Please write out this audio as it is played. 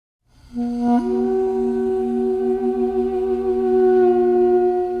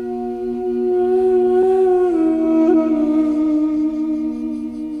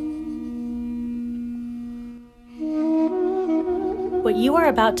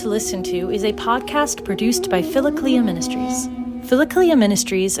about to listen to is a podcast produced by Philippians Ministries. Philippians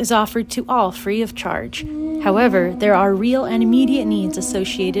Ministries is offered to all free of charge. However, there are real and immediate needs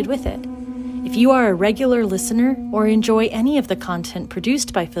associated with it. If you are a regular listener or enjoy any of the content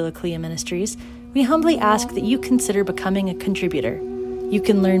produced by Philippians Ministries, we humbly ask that you consider becoming a contributor. You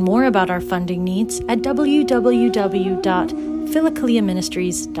can learn more about our funding needs at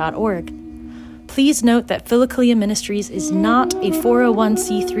www.philippiansministries.org. Please note that Philippians Ministries is not a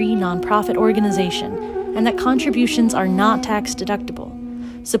 401c3 nonprofit organization and that contributions are not tax deductible.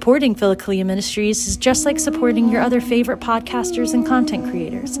 Supporting Philippians Ministries is just like supporting your other favorite podcasters and content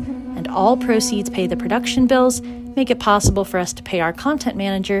creators, and all proceeds pay the production bills, make it possible for us to pay our content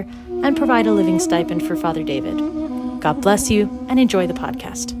manager, and provide a living stipend for Father David. God bless you and enjoy the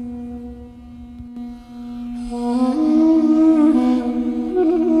podcast.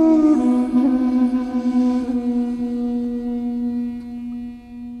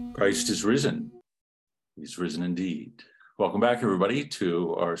 Christ is risen. He's risen indeed. Welcome back, everybody,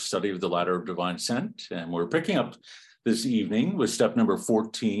 to our study of the ladder of divine ascent. And we're picking up this evening with step number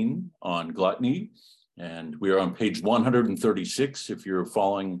 14 on gluttony. And we are on page 136 if you're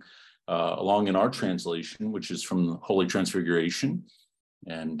following along in our translation, which is from Holy Transfiguration.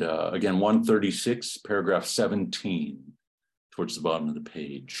 And again, 136, paragraph 17, towards the bottom of the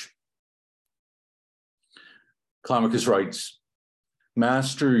page. Climacus writes,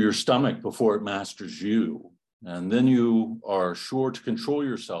 "Master your stomach before it masters you, and then you are sure to control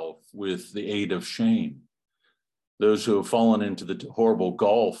yourself with the aid of shame. Those who have fallen into the horrible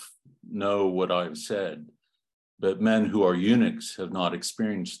gulf know what I have said, but men who are eunuchs have not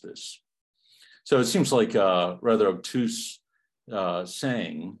experienced this." So it seems like a rather obtuse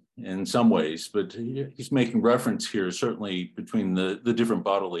saying in some ways, but he's making reference here, certainly between the different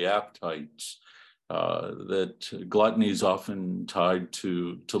bodily appetites, that gluttony is often tied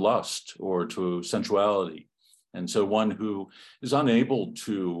to lust or to sensuality. And so one who is unable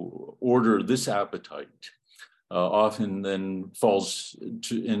to order this appetite often then falls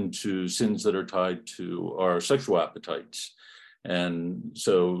into sins that are tied to our sexual appetites. And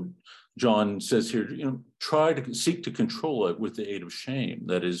so John says here, try to seek to control it with the aid of shame.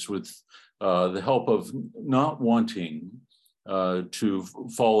 That is, with the help of not wanting to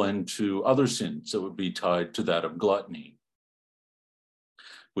fall into other sins that would be tied to that of gluttony,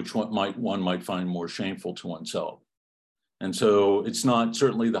 which one might find more shameful to oneself. And so it's not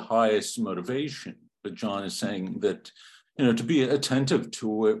certainly the highest motivation, but John is saying that, to be attentive to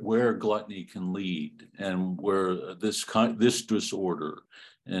where gluttony can lead and where this disorder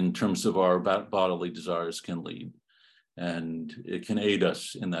in terms of our bodily desires can lead. And it can aid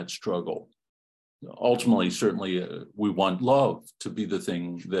us in that struggle. Ultimately, certainly, we want love to be the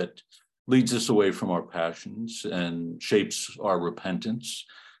thing that leads us away from our passions and shapes our repentance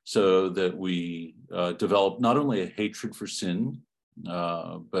so that we develop not only a hatred for sin,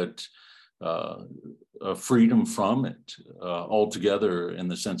 but a freedom from it altogether, in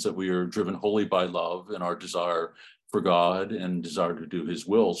the sense that we are driven wholly by love and our desire for God and desire to do his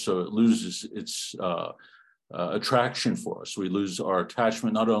will. So it loses its attraction for us. We lose our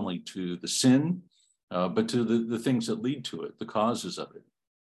attachment not only to the sin, but to the things that lead to it, the causes of it.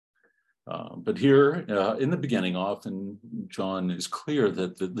 But here in the beginning, often John is clear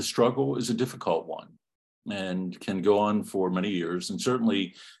that the struggle is a difficult one and can go on for many years. And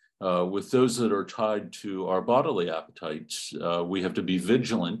certainly with those that are tied to our bodily appetites, we have to be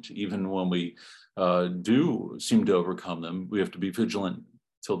vigilant. Even when we do seem to overcome them, we have to be vigilant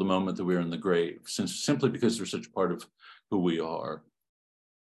till the moment that we are in the grave, simply because they're such a part of who we are.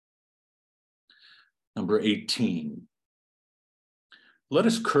 Number 18. Let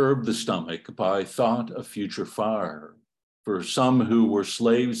us curb the stomach by thought of future fire. For some who were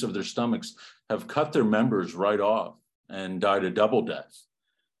slaves of their stomachs have cut their members right off and died a double death.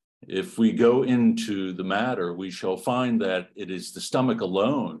 If we go into the matter, we shall find that it is the stomach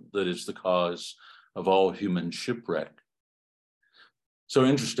alone that is the cause of all human shipwreck. So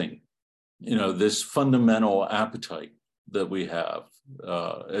interesting, this fundamental appetite that we have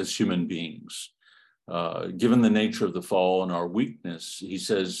as human beings. Given the nature of the fall and our weakness, he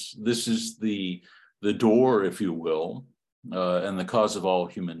says this is the door, if you will, and the cause of all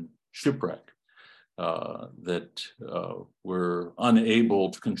human shipwreck, that we're unable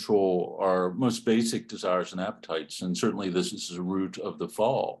to control our most basic desires and appetites. And certainly this is the root of the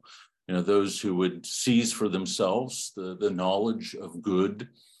fall. Those who would seize for themselves the knowledge of good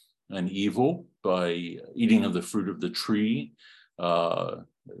and evil by eating of the fruit of the tree,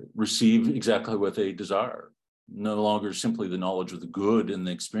 receive exactly what they desire. no longer simply the knowledge of the good and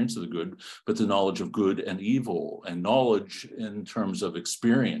the experience of the good, but the knowledge of good and evil, and knowledge in terms of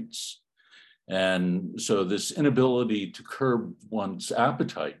experience. And so this inability to curb one's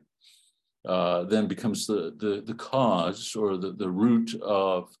appetite then becomes the cause or the root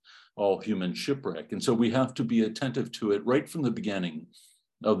of all human shipwreck. And so we have to be attentive to it right from the beginning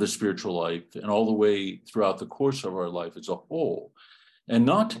of the spiritual life and all the way throughout the course of our life as a whole, and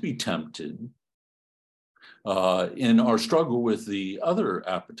not to be tempted in our struggle with the other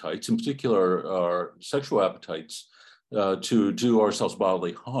appetites, in particular our sexual appetites, to do ourselves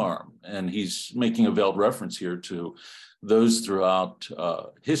bodily harm. And he's making a veiled reference here to those throughout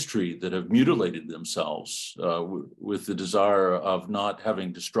history that have mutilated themselves with the desire of not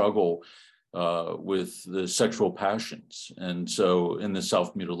having to struggle with the sexual passions. And so in the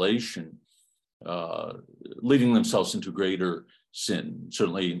self-mutilation, leading themselves into greater sin,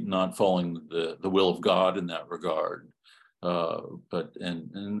 certainly not following the will of God in that regard, but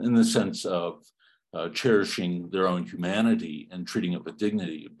in the sense of cherishing their own humanity and treating it with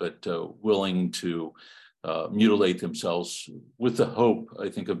dignity, but willing to mutilate themselves with the hope, I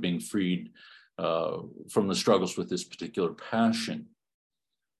think, of being freed from the struggles with this particular passion.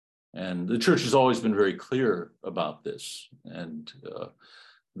 And the church has always been very clear about this, and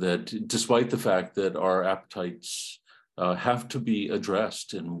that despite the fact that our appetites have to be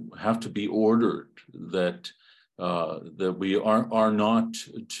addressed and have to be ordered, that we are not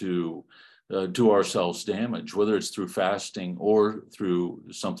to do ourselves damage, whether it's through fasting or through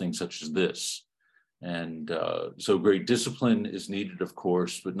something such as this. And so great discipline is needed, of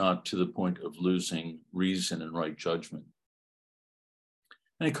course, but not to the point of losing reason and right judgment.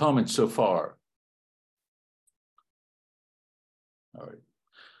 Any comments so far? All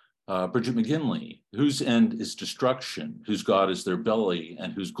right. Bridget McGinley, whose end is destruction, whose God is their belly,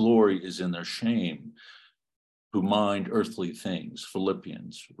 and whose glory is in their shame, who mind earthly things.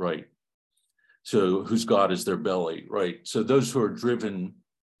 Philippians, right. So whose God is their belly, right. So those who are driven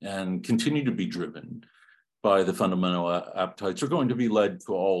and continue to be driven by the fundamental appetites are going to be led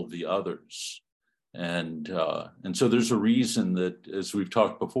to all the others. And so there's a reason that, as we've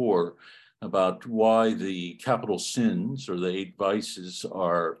talked before, about why the capital sins or the 8 vices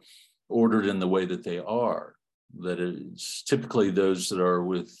are ordered in the way that they are, that it's typically those that are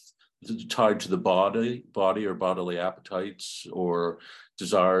tied to the body or bodily appetites or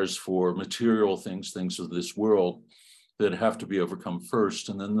desires for material things of this world that have to be overcome first.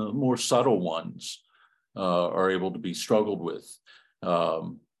 And then the more subtle ones are able to be struggled with.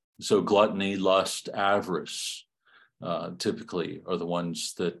 So gluttony, lust, avarice, typically are the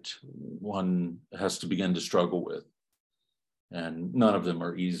ones that one has to begin to struggle with. And none of them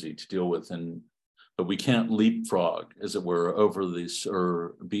are easy to deal with. But we can't leapfrog, as it were, over this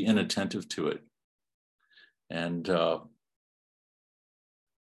or be inattentive to it. And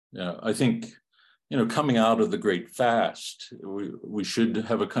I think, coming out of the Great Fast, we should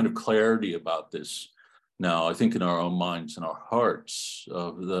have a kind of clarity about this now, I think, in our own minds and our hearts,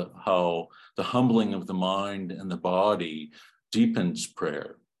 of how the humbling of the mind and the body deepens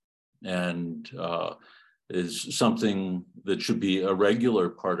prayer, and is something that should be a regular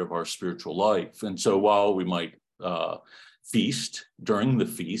part of our spiritual life. And so while we might feast during the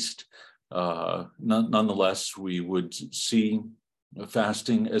feast, nonetheless, we would see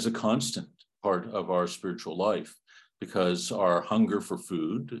fasting as a constant part of our spiritual life, because our hunger for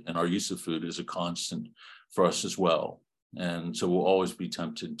food and our use of food is a constant for us as well. And so we'll always be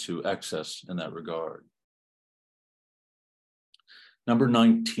tempted to excess in that regard. Number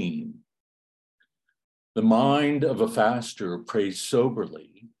 19, the mind of a faster prays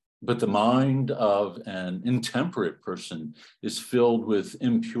soberly, but the mind of an intemperate person is filled with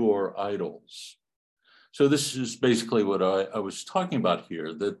impure idols. So this is basically what I was talking about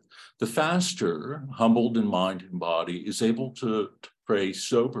here, that the faster, humbled in mind and body, is able to pray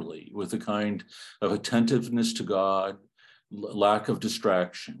soberly with a kind of attentiveness to God, lack of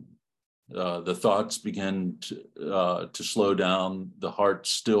distraction. The thoughts begin to slow down, the heart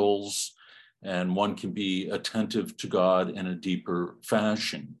stills, and one can be attentive to God in a deeper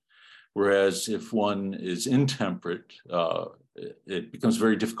fashion. Whereas if one is intemperate, it becomes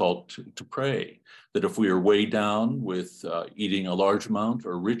very difficult to pray. That if we are weighed down with eating a large amount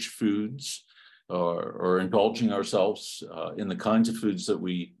or rich foods, or indulging ourselves in the kinds of foods that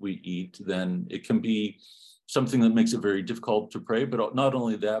we eat, then it can be something that makes it very difficult to pray. But not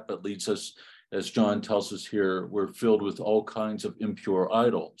only that, but leads us, as John tells us here, we're filled with all kinds of impure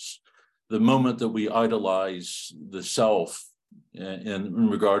idols. The moment that we idolize the self in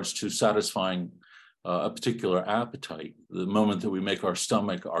regards to satisfying a particular appetite, the moment that we make our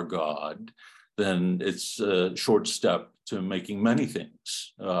stomach our God, then it's a short step to making many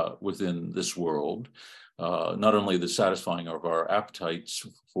things within this world, not only the satisfying of our appetites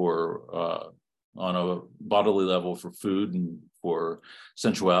for on a bodily level for food and for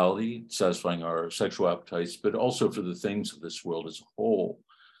sensuality, satisfying our sexual appetites, but also for the things of this world as a whole,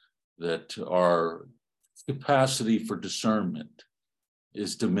 that our capacity for discernment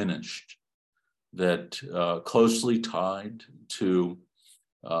is diminished, that closely tied to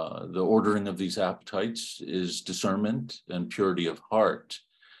the ordering of these appetites is discernment and purity of heart.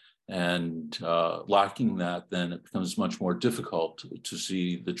 And lacking that, then it becomes much more difficult to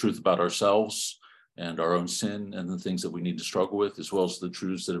see the truth about ourselves and our own sin and the things that we need to struggle with, as well as the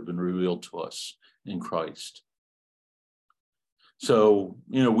truths that have been revealed to us in Christ. So,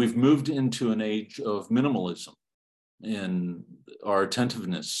 we've moved into an age of minimalism in our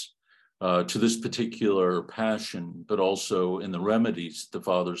attentiveness to this particular passion, but also in the remedies the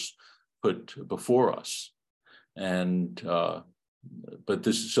fathers put before us. And but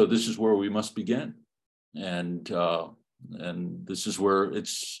this is where we must begin, and this is where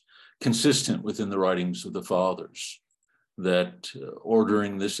it's consistent within the writings of the fathers that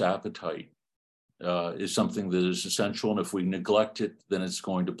ordering this appetite is something that is essential, and if we neglect it, then it's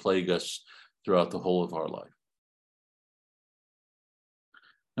going to plague us throughout the whole of our life.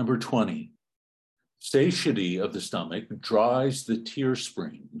 Number 20, satiety of the stomach dries the tear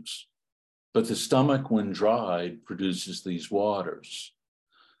springs, but the stomach, when dried, produces these waters.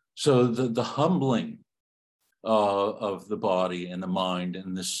 So the humbling of the body and the mind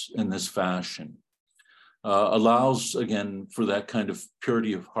in this fashion allows, again, for that kind of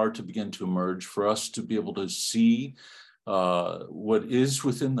purity of heart to begin to emerge, for us to be able to see what is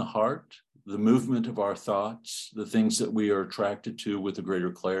within the heart, the movement of our thoughts, the things that we are attracted to with a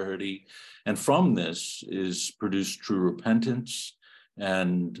greater clarity. And from this is produced true repentance,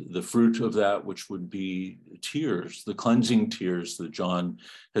 and the fruit of that, which would be tears, the cleansing tears that John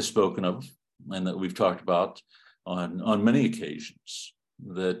has spoken of and that we've talked about on many occasions,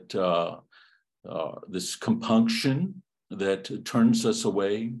 that this compunction that turns us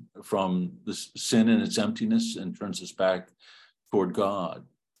away from this sin and its emptiness and turns us back toward God.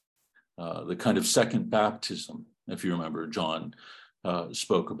 The kind of second baptism, if you remember, John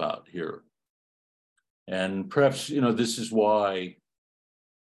spoke about here. And perhaps, this is why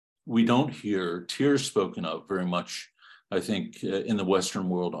we don't hear tears spoken of very much, I think, in the Western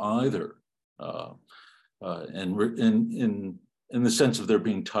world either. And in the sense of their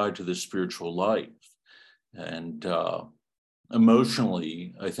being tied to the spiritual life. And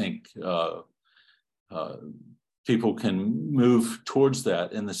emotionally, I think people can move towards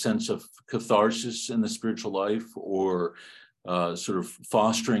that in the sense of catharsis in the spiritual life, or sort of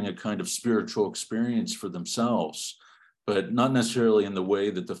fostering a kind of spiritual experience for themselves, but not necessarily in the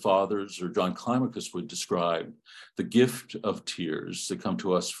way that the fathers or John Climacus would describe the gift of tears that come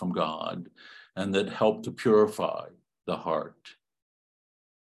to us from God and that help to purify the heart.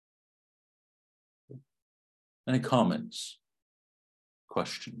 Any comments,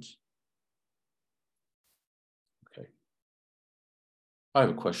 questions? Okay. I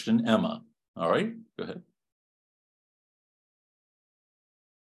have a question. Emma. All right, go ahead.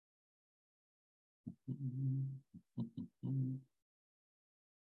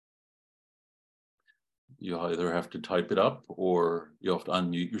 You either have to type it up or you have to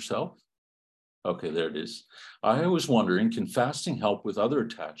unmute yourself. Okay, there it is. I was wondering, can fasting help with other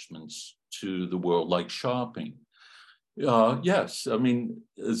attachments to the world, like shopping? Yes, I mean,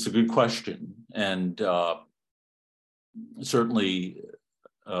 it's a good question. And certainly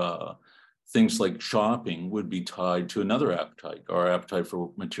things like shopping would be tied to another appetite, our appetite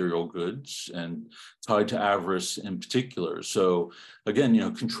for material goods, and tied to avarice in particular. So again,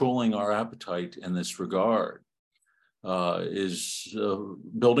 controlling our appetite in this regard is a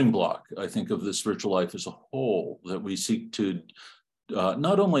building block, I think, of the spiritual life as a whole, that we seek to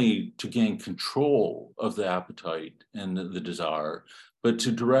not only to gain control of the appetite and the desire, but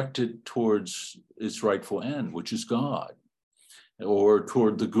to direct it towards its rightful end, which is God, or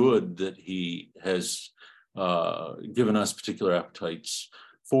toward the good that he has given us particular appetites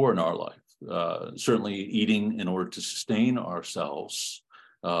for in our life. Certainly eating in order to sustain ourselves,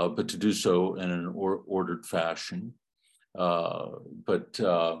 but to do so in an ordered fashion. But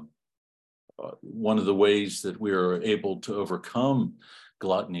one of the ways that we are able to overcome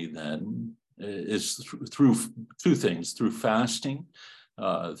gluttony then is through two things: through fasting,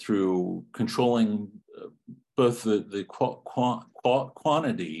 through controlling both the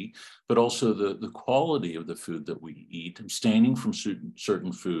quantity, but also the quality of the food that we eat, abstaining from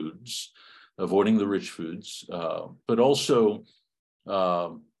certain foods, avoiding the rich foods, but also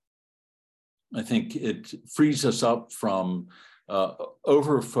I think it frees us up from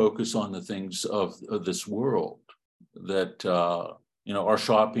over focus on the things of this world, that our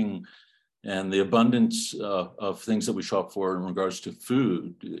shopping and the abundance of things that we shop for in regards to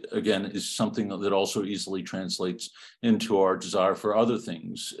food, again, is something that also easily translates into our desire for other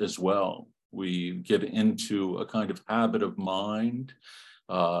things as well. We get into a kind of habit of mind,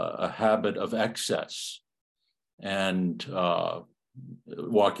 a habit of excess, and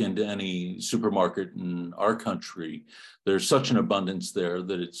walk into any supermarket in our country, there's such an abundance there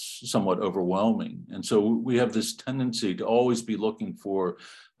that it's somewhat overwhelming. And so we have this tendency to always be looking for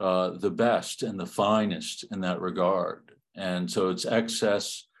the best and the finest in that regard. And so it's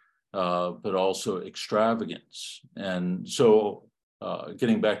excess, but also extravagance. And so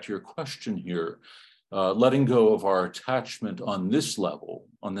getting back to your question here, letting go of our attachment on this level,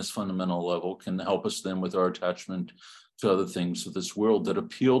 on this fundamental level, can help us then with our attachment to other things of this world that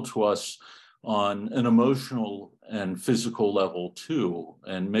appeal to us on an emotional and physical level too,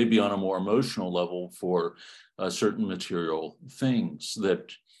 and maybe on a more emotional level for certain material things,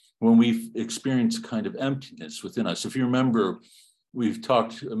 that when we experience a kind of emptiness within us. If you remember, we've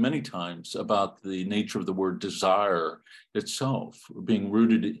talked many times about the nature of the word desire itself, being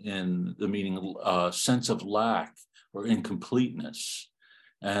rooted in the meaning sense of lack or incompleteness,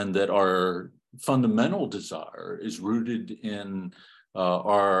 and that our fundamental desire is rooted in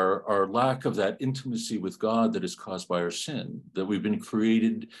our lack of that intimacy with God that is caused by our sin, that we've been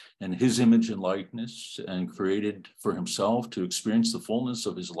created in his image and likeness and created for himself to experience the fullness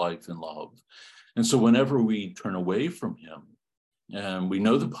of his life and love. And so whenever we turn away from him and we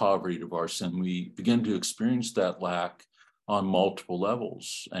know the poverty of our sin, we begin to experience that lack on multiple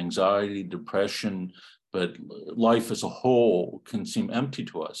levels: anxiety, depression, but life as a whole can seem empty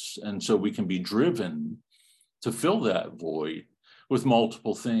to us. And so we can be driven to fill that void with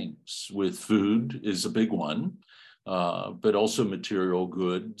multiple things. With food is a big one, but also material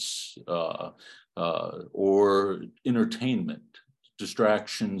goods or entertainment,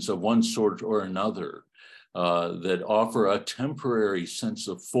 distractions of one sort or another that offer a temporary sense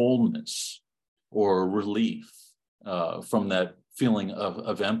of fullness or relief from that feeling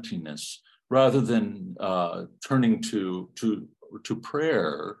of emptiness, rather than turning to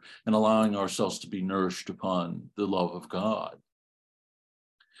prayer and allowing ourselves to be nourished upon the love of God.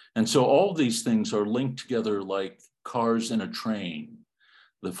 And so all these things are linked together like cars in a train,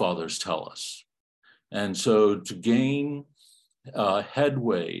 the fathers tell us. And so to gain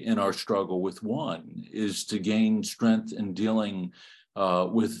headway in our struggle with one is to gain strength in dealing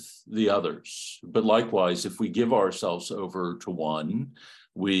with the others. But likewise, if we give ourselves over to one,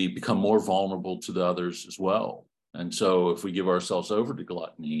 we become more vulnerable to the others as well. And so if we give ourselves over to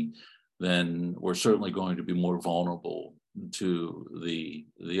gluttony, then we're certainly going to be more vulnerable to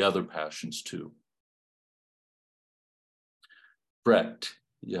the other passions too. Brett,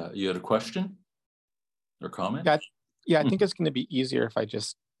 yeah, you had a question or comment? Yeah, I think it's going to be easier if I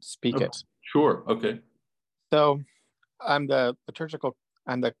just speak it. Sure, okay. So I'm the liturgical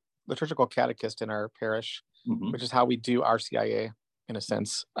catechist in our parish, which is how we do RCIA in a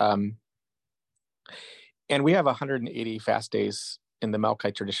sense. And we have 180 fast days in the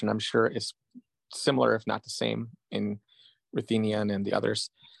Melkite tradition. I'm sure it's similar, if not the same, in Ruthenian and the others.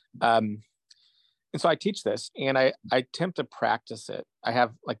 And so I teach this, and I attempt to practice it.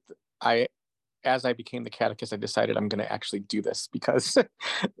 As I became the catechist, I decided I'm going to actually do this, because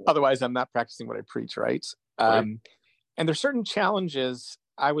otherwise I'm not practicing what I preach, right? And there's certain challenges,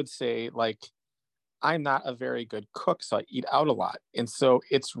 I would say, like, I'm not a very good cook, so I eat out a lot. And so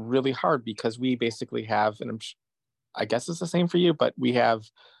it's really hard because we basically have, and I guess it's the same for you, but we have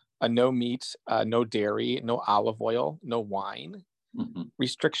a no meat, no dairy, no olive oil, no wine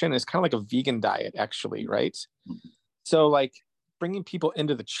restriction. Is kind of like a vegan diet, actually, right? So like bringing people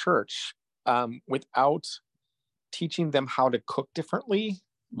into the church without teaching them how to cook differently,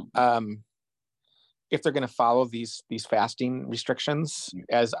 if they're going to follow these fasting restrictions,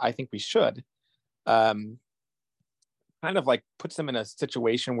 as I think we should, kind of like puts them in a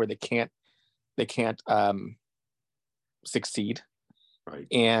situation where they can't succeed. Right.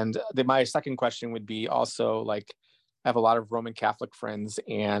 And my second question would be also, like, I have a lot of Roman Catholic friends,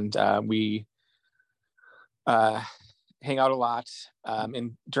 and we hang out a lot.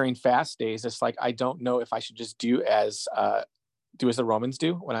 And during fast days, it's like, I don't know if I should just do as the Romans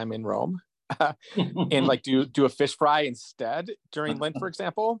do when I'm in Rome, and like do a fish fry instead during Lent, for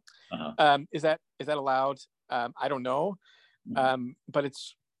example. Is that allowed? I don't know. But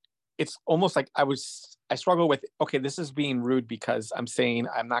it's almost like I struggle with, okay, this is being rude because I'm saying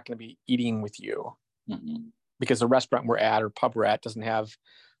I'm not going to be eating with you because the restaurant we're at or pub we're at doesn't have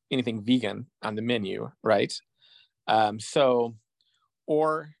anything vegan on the menu, right?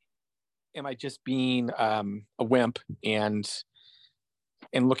 Or am I just being a wimp and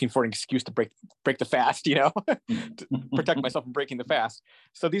looking for an excuse to break the fast, to protect myself from breaking the fast?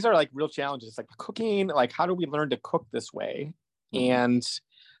 So these are like real challenges, like cooking. Like, how do we learn to cook this way, and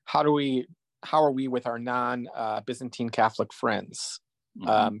how are we with our non-Byzantine Catholic friends?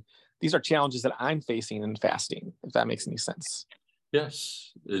 These are challenges that I'm facing in fasting, if that makes any sense.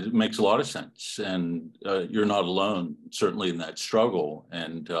 Yes, it makes a lot of sense. And you're not alone, certainly, in that struggle.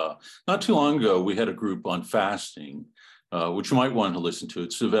 And not too long ago, we had a group on fasting, which you might want to listen to.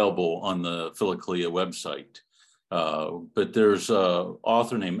 It's available on the Philokalia website. But there's an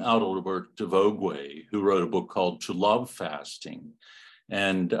author named Adalbert de Vogüé who wrote a book called To Love Fasting.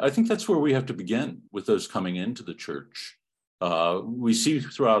 And I think that's where we have to begin with those coming into the church. We see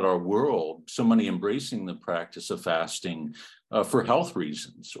throughout our world so many embracing the practice of fasting for health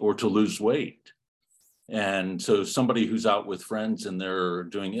reasons or to lose weight. And so somebody who's out with friends and they're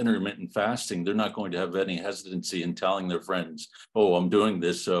doing intermittent fasting, they're not going to have any hesitancy in telling their friends, oh, I'm doing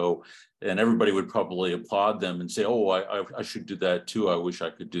this. And everybody would probably applaud them and say, oh, I should do that too. I wish I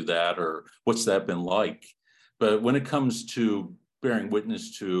could do that. Or what's that been like? But when it comes to bearing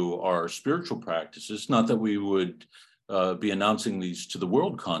witness to our spiritual practices, not that we would be announcing these to the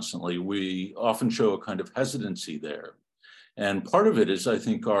world constantly, we often show a kind of hesitancy there. And part of it is, I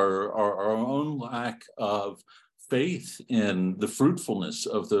think, our own lack of faith in the fruitfulness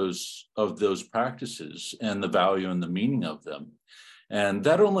of those practices and the value and the meaning of them. And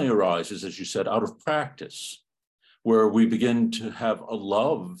that only arises, as you said, out of practice, where we begin to have a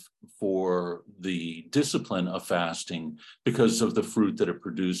love for the discipline of fasting because of the fruit that it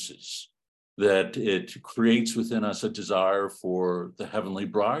produces, that it creates within us a desire for the heavenly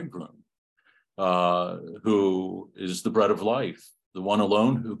bridegroom, who is the bread of life, the one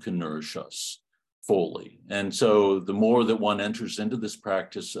alone who can nourish us fully. And so the more that one enters into this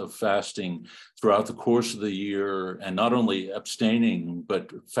practice of fasting throughout the course of the year, and not only abstaining,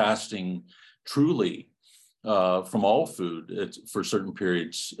 but fasting truly from all food for certain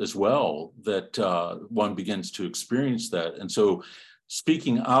periods as well, that one begins to experience that. And so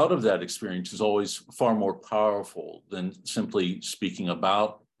speaking out of that experience is always far more powerful than simply speaking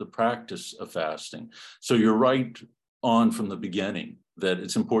about the practice of fasting. So you're right on from the beginning that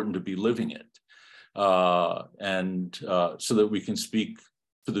it's important to be living it. So that we can speak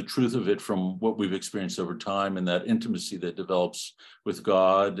to the truth of it from what we've experienced over time and that intimacy that develops with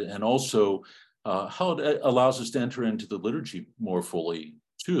God, and also how it allows us to enter into the liturgy more fully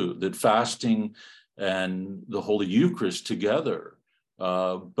too, that fasting and the Holy Eucharist together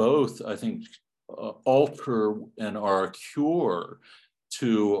both, I think, alter and are a cure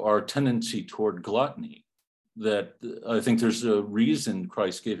to our tendency toward gluttony. That I think there's a reason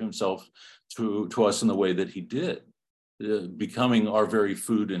Christ gave himself to us in the way that he did, becoming our very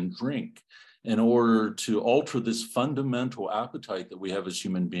food and drink, in order to alter this fundamental appetite that we have as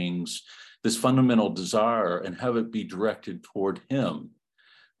human beings, this fundamental desire, and have it be directed toward him.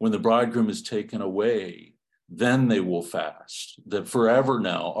 When the bridegroom is taken away, then they will fast. That forever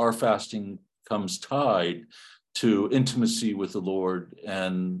now, our fasting comes tied to intimacy with the Lord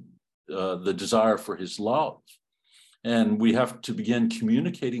and the desire for his love. And we have to begin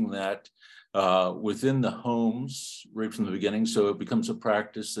communicating that within the homes right from the beginning, so it becomes a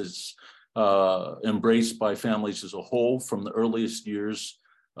practice that's embraced by families as a whole from the earliest years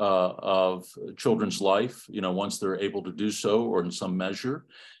of children's life, once they're able to do so, or in some measure.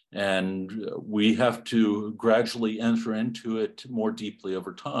 And we have to gradually enter into it more deeply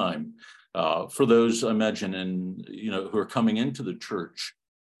over time. For those, I imagine, who are coming into the church,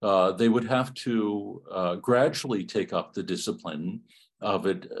 they would have to gradually take up the discipline of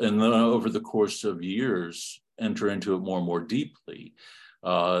it, and then over the course of years, enter into it more and more deeply.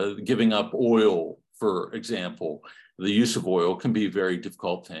 Giving up oil, for example, the use of oil can be a very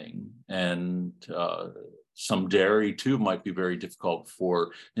difficult thing, and some dairy too might be very difficult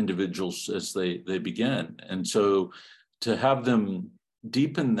for individuals as they begin. And so to have them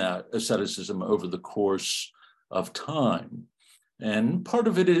deepen that asceticism over the course of time. And part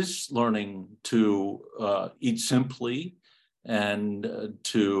of it is learning to eat simply and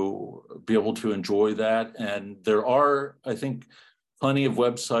to be able to enjoy that. And there are, I think, plenty of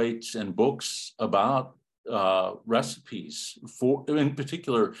websites and books about recipes in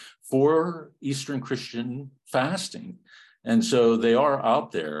particular for Eastern Christian fasting. And so they are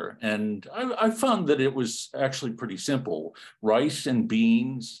out there. And I found that it was actually pretty simple. Rice and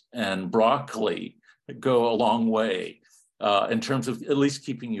beans and broccoli go a long way in terms of at least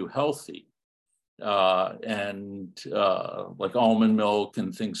keeping you healthy. like almond milk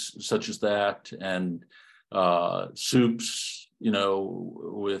and things such as that, and soups,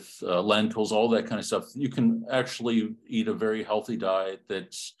 with lentils, all that kind of stuff. You can actually eat a very healthy diet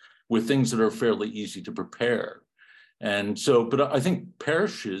that's with things that are fairly easy to prepare. And so, but I think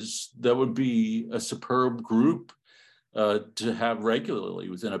parishes, that would be a superb group to have regularly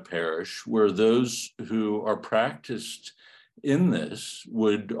within a parish, where those who are practiced in this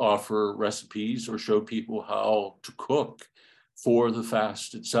would offer recipes or show people how to cook for the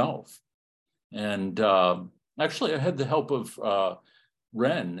fast itself. And actually, I had the help of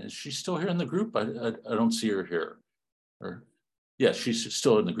Ren. Is she still here in the group? I don't see her here. Yeah, she's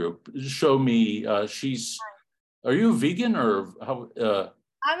still in the group. Show me. Are you a vegan or how?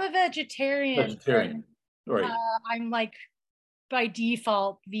 I'm a vegetarian. Vegetarian, right? I'm like by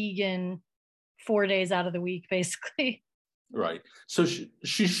default vegan 4 days out of the week, basically. Right. So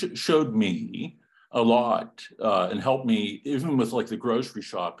she showed me a lot and helped me even with like the grocery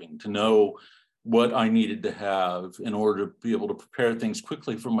shopping to know what I needed to have in order to be able to prepare things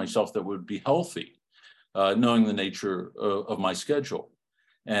quickly for myself that would be healthy, knowing the nature of my schedule.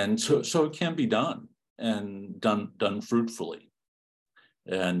 And so it can be done, and done fruitfully.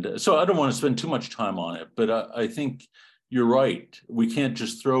 And so I don't want to spend too much time on it, but I think you're right. We can't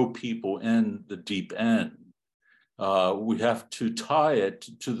just throw people in the deep end. We have to tie it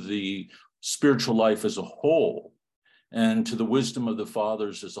to the spiritual life as a whole and to the wisdom of the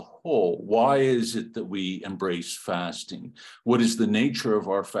fathers as a whole. Why is it that we embrace fasting? What is the nature of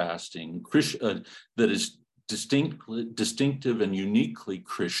our fasting that is distinctive and uniquely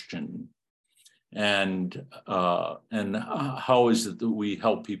Christian? And how is it that we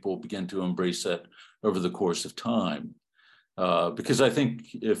help people begin to embrace that over the course of time? Because I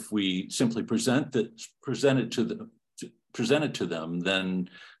think if we simply present it to them, then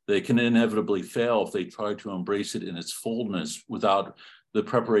they can inevitably fail if they try to embrace it in its fullness without the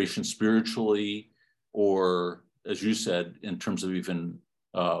preparation spiritually, or, as you said, in terms of even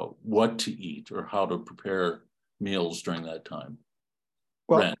what to eat or how to prepare meals during that time.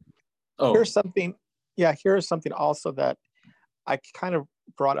 Well, Ren. here's something also that I kind of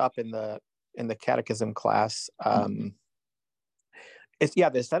brought up in the catechism class.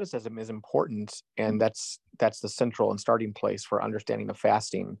 The asceticism is important, and that's the central and starting place for understanding of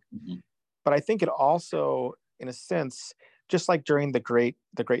fasting. Mm-hmm. But I think it also, in a sense, just like during the Great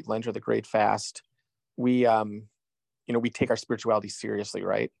Lent or the Great Fast, we take our spirituality seriously,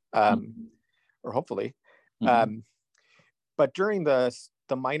 right? Or hopefully. Mm-hmm. But during the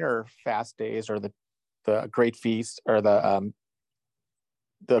minor fast days, or the Great Feast, or the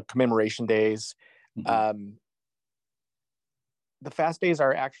commemoration days, Mm-hmm. The fast days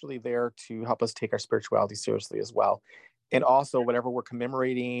are actually there to help us take our spirituality seriously as well. And also, whatever we're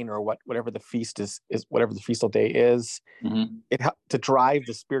commemorating, or whatever the feast is whatever the feastal day is, Mm-hmm. it helps to drive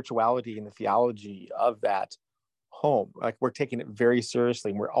the spirituality and the theology of that home. Like, we're taking it very seriously,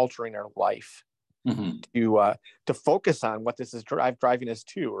 and we're altering our life Mm-hmm. to focus on what this is driving us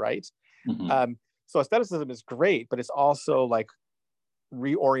to, right? Mm-hmm. So asceticism is great, but it's also like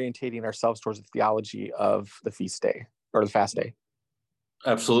reorientating ourselves towards the theology of the feast day or the fast day.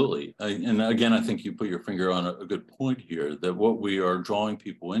 Absolutely. And again, I think you put your finger on a good point here, that what we are drawing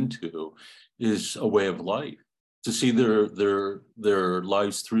people into is a way of life, to see their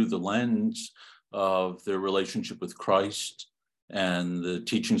lives through the lens of their relationship with Christ and the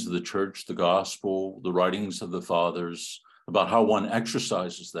teachings of the church, the gospel, the writings of the fathers, about how one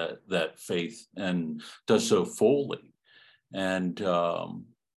exercises that faith and does so fully. And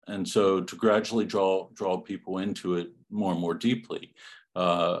so to gradually draw people into it more and more deeply.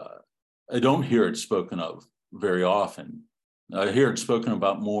 I don't hear it spoken of very often. I hear it spoken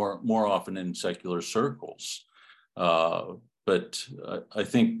about more often in secular circles. But I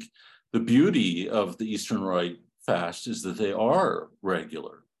think the beauty of the Eastern Rite fast is that they are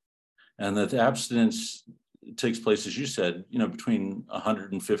regular, and that the abstinence takes place, as you said, between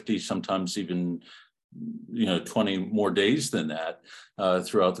 150, sometimes even 20 more days than that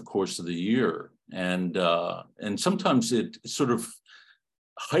throughout the course of the year. And sometimes it sort of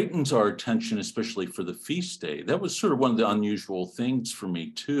heightens our attention, especially for the feast day. That was sort of one of the unusual things for me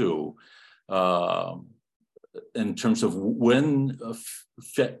too, in terms of when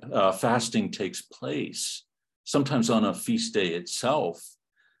fasting takes place, sometimes on a feast day itself,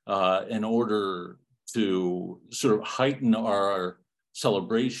 in order to sort of heighten our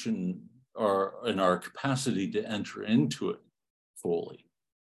celebration and our capacity to enter into it fully.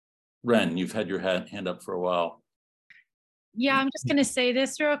 Ren, you've had your hand up for a while. Yeah, I'm just going to say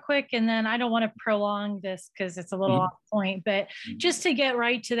this real quick, and then I don't want to prolong this because it's a little off point, but just to get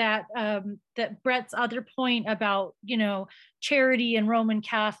right to that, that Brett's other point about, charity and Roman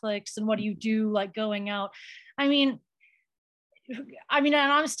Catholics and what do you do, like going out. I mean, and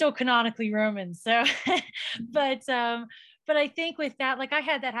I'm still canonically Roman, so, but I think with that, like I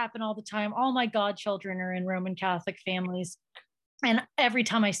had that happen all the time. All my godchildren are in Roman Catholic families. And every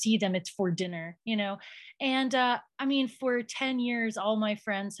time I see them, it's for dinner, And for 10 years, all my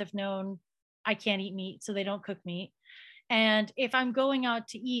friends have known I can't eat meat, so they don't cook meat. And if I'm going out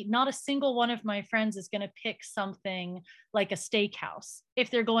to eat, not a single one of my friends is going to pick something like a steakhouse if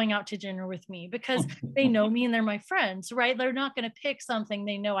they're going out to dinner with me, because they know me and they're my friends, right? They're not going to pick something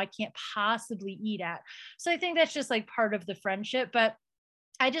they know I can't possibly eat at. So I think that's just like part of the friendship. But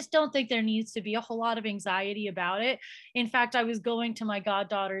I just don't think there needs to be a whole lot of anxiety about it. In fact, I was going to my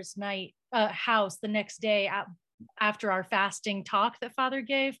goddaughter's house the next day after our fasting talk that Father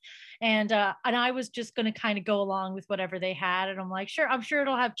gave. And I was just going to kind of go along with whatever they had. And I'm like, sure, I'm sure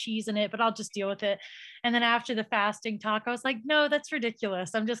it'll have cheese in it, but I'll just deal with it. And then after the fasting talk, I was like, no, that's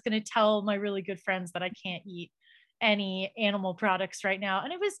ridiculous. I'm just going to tell my really good friends that I can't eat any animal products right now.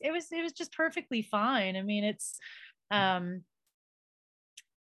 And it was just perfectly fine. I mean,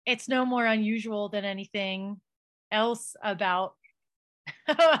 it's no more unusual than anything else about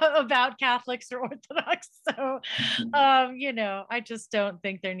Catholics or Orthodox. So, I just don't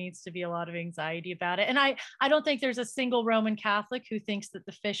think there needs to be a lot of anxiety about it. And I don't think there's a single Roman Catholic who thinks that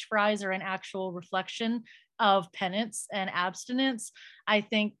the fish fries are an actual reflection of penance and abstinence. I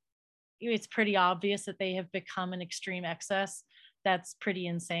think it's pretty obvious that they have become an extreme excess. That's pretty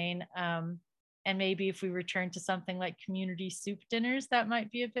insane. And maybe if we return to something like community soup dinners, that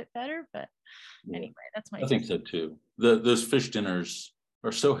might be a bit better. But anyway, that's my. I think so too. Those fish dinners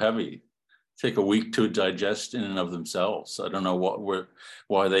are so heavy, take a week to digest in and of themselves. I don't know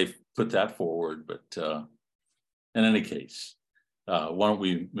why they put that forward, but in any case, why don't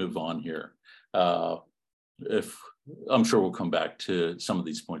we move on here? If I'm sure we'll come back to some of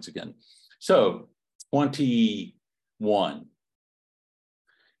these points again. So 21.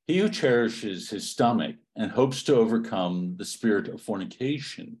 He who cherishes his stomach and hopes to overcome the spirit of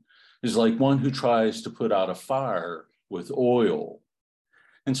fornication is like one who tries to put out a fire with oil.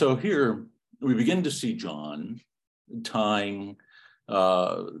 And so here we begin to see John tying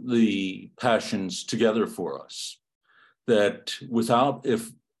the passions together for us. That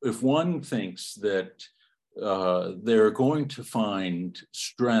if one thinks that they're going to find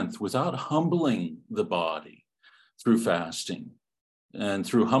strength without humbling the body through fasting, and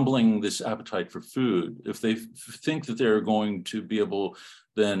through humbling this appetite for food, if they think that they're going to be able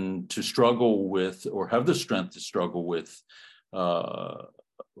then to struggle with or have the strength to struggle with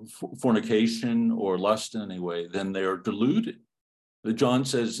fornication or lust in any way, then they are deluded. John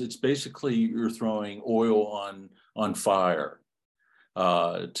says it's basically you're throwing oil on fire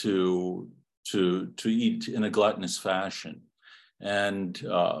to eat in a gluttonous fashion. And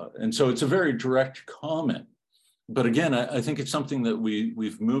so it's a very direct comment. But again, I think it's something that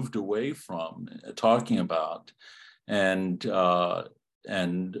we've moved away from talking about, and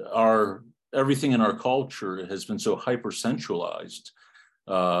everything in our culture has been so hypersensualized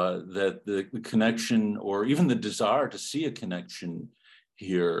that the connection, or even the desire to see a connection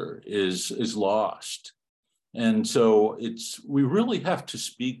here, is lost. And so we really have to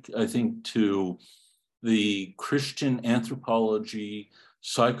speak, I think, to the Christian anthropology,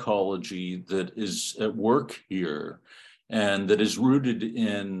 psychology that is at work here, and that is rooted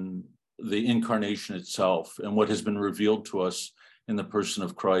in the incarnation itself and what has been revealed to us in the person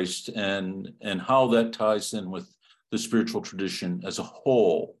of Christ, and how that ties in with the spiritual tradition as a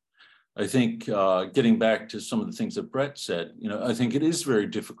whole. I think getting back to some of the things that Brett said, I think it is very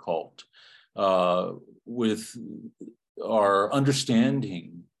difficult with our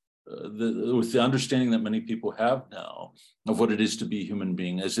understanding, with the understanding that many people have now of what it is to be a human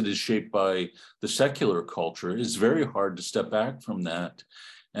being, as it is shaped by the secular culture. It's very hard to step back from that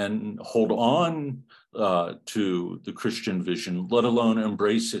and hold on to the Christian vision, let alone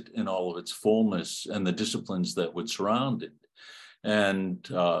embrace it in all of its fullness and the disciplines that would surround it. And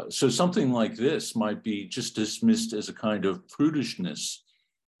so something like this might be just dismissed as a kind of prudishness.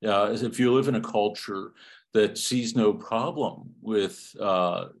 As if you live in a culture that sees no problem with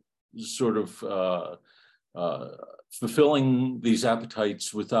fulfilling these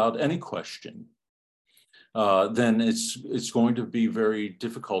appetites without any question, then it's going to be very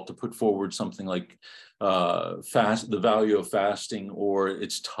difficult to put forward something like the value of fasting, or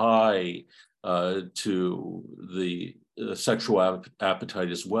its tie to the sexual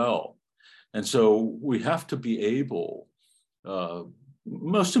appetite as well. And so we have to be able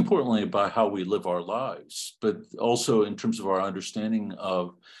most importantly by how we live our lives, but also in terms of our understanding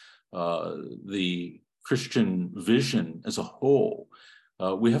of the Christian vision as a whole.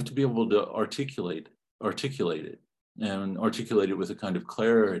 We have to be able to articulate it and articulate it with a kind of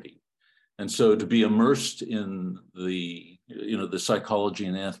clarity. And so to be immersed in the psychology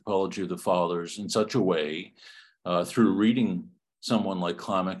and anthropology of the fathers in such a way through reading someone like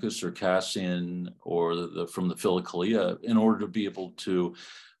Climacus or Cassian or from the Philokalia in order to be able to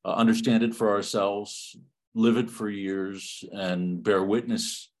understand it for ourselves, live it for years, and bear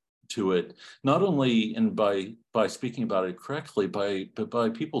witness to it, not only by speaking about it correctly, but by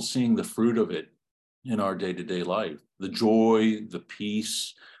people seeing the fruit of it in our day-to-day life, the joy, the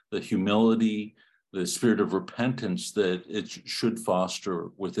peace, the humility, the spirit of repentance that it should foster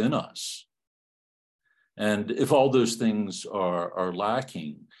within us. And if all those things are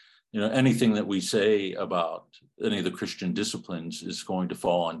lacking, anything that we say about any of the Christian disciplines is going to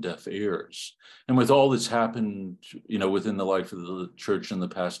fall on deaf ears. And with all that's happened, within the life of the church in the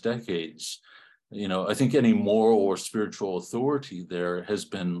past decades, I think any moral or spiritual authority there has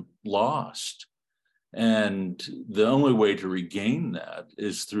been lost. And the only way to regain that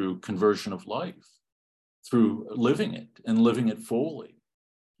is through conversion of life, through living it and living it fully,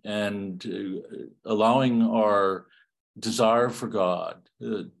 and allowing our desire for God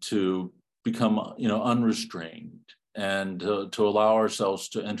to become, unrestrained, and to allow ourselves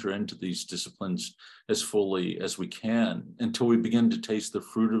to enter into these disciplines as fully as we can until we begin to taste the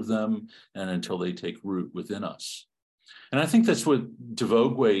fruit of them and until they take root within us. And I think that's what de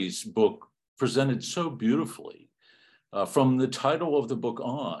Vogüé's book presented so beautifully. From the title of the book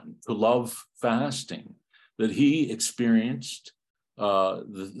on, To Love Fasting, that he experienced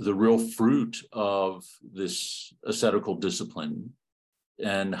the real fruit of this ascetical discipline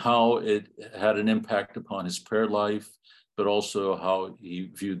and how it had an impact upon his prayer life, but also how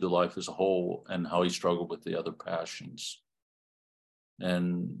he viewed the life as a whole and how he struggled with the other passions.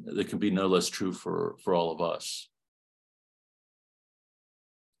 And it can be no less true for all of us.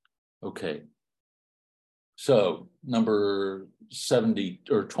 Okay. So number 70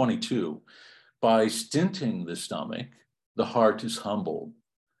 or 22, by stinting the stomach, the heart is humbled,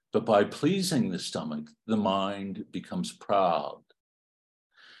 but by pleasing the stomach, the mind becomes proud.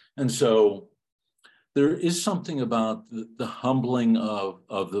 And so there is something about the humbling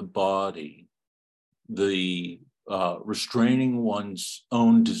of the body, the restraining one's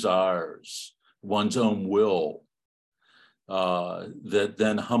own desires, one's own will, that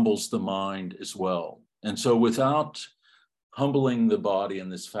then humbles the mind as well. And so without humbling the body in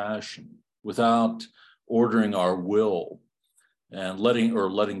this fashion, without ordering our will and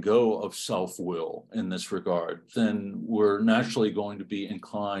letting go of self-will in this regard, then we're naturally going to be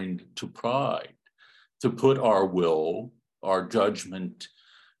inclined to pride, to put our will, our judgment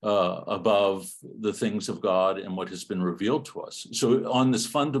above the things of God and what has been revealed to us. So on this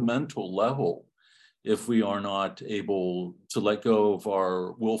fundamental level, if we are not able to let go of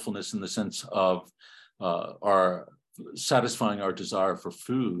our willfulness in the sense of our satisfying our desire for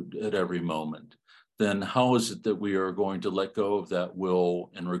food at every moment, then how is it that we are going to let go of that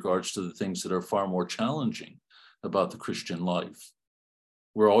will in regards to the things that are far more challenging about the Christian life?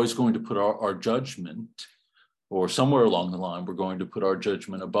 We're always going to put our judgment, or somewhere along the line, we're going to put our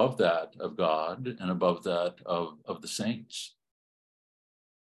judgment above that of God and above that of the saints.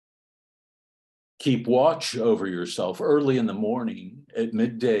 Keep watch over yourself early in the morning, at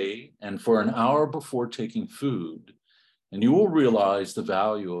midday, and for an hour before taking food, and you will realize the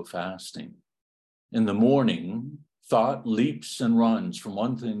value of fasting. In the morning, thought leaps and runs from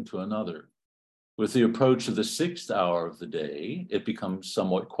one thing to another. With the approach of the 6th hour of the day, it becomes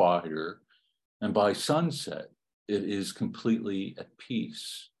somewhat quieter, and by sunset, it is completely at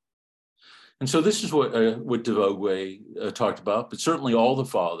peace. And so this is what de Vogüé talked about, but certainly all the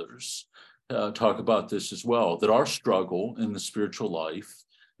fathers talk about this as well, that our struggle in the spiritual life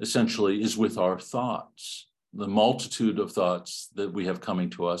essentially is with our thoughts, the multitude of thoughts that we have coming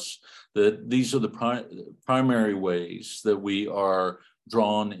to us, that these are the primary ways that we are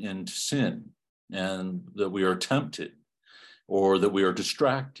drawn into sin and that we are tempted or that we are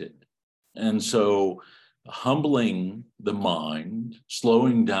distracted. And so humbling the mind,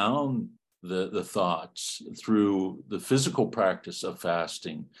 slowing down the thoughts through the physical practice of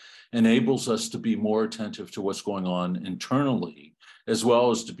fasting enables us to be more attentive to what's going on internally, as well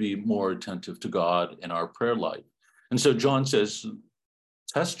as to be more attentive to God in our prayer life. And so John says,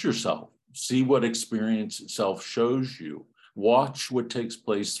 test yourself, see what experience itself shows you, watch what takes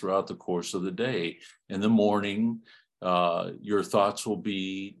place throughout the course of the day. In the morning, your thoughts will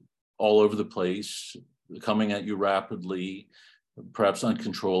be all over the place, coming at you rapidly, perhaps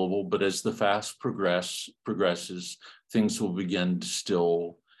uncontrollable, but as the fast progresses, things will begin to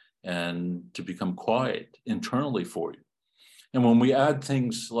still and to become quiet internally for you. And when we add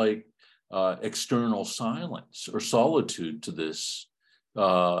things like external silence or solitude to this,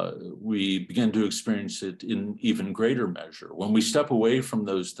 we begin to experience it in even greater measure. When we step away from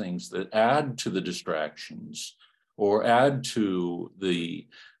those things that add to the distractions or add to the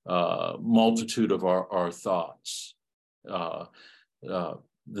multitude of our thoughts,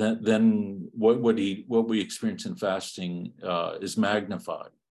 then what we experience in fasting is magnified.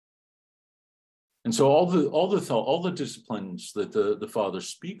 And so all the disciplines that the fathers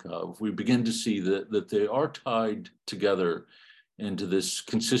speak of, we begin to see that they are tied together into this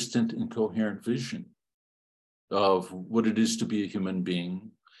consistent and coherent vision of what it is to be a human being,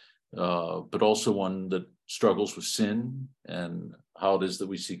 but also one that struggles with sin and how it is that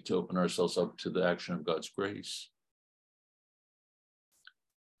we seek to open ourselves up to the action of God's grace.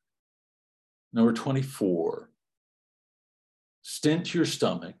 Number 24, stint your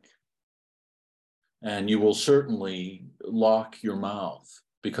stomach, and you will certainly lock your mouth,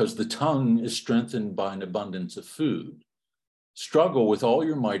 because the tongue is strengthened by an abundance of food. Struggle with all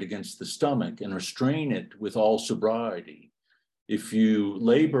your might against the stomach and restrain it with all sobriety. If you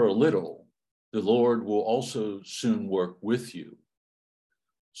labor a little, the Lord will also soon work with you.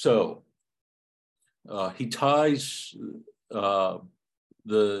 So he ties the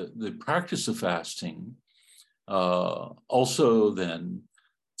practice of fasting also then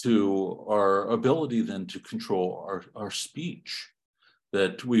to our ability then to control our speech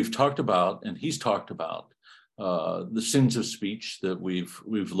that we've talked about, and he's talked about. The sins of speech that we've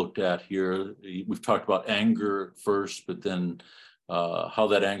looked at here. We've talked about anger first, but then how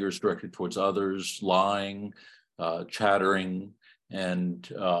that anger is directed towards others, lying, chattering, and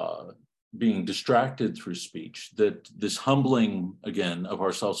being distracted through speech. That this humbling, again, of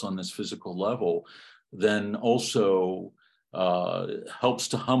ourselves on this physical level then also helps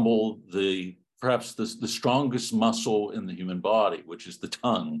to humble perhaps the strongest muscle in the human body, which is the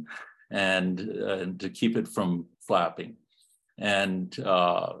tongue, and to keep it from flapping. And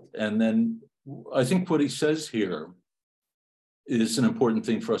then I think what he says here is an important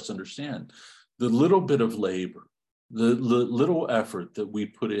thing for us to understand. The little bit of labor, the little effort that we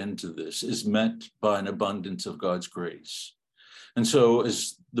put into this is met by an abundance of God's grace. And so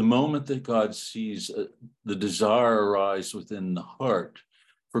as the moment that God sees the desire arise within the heart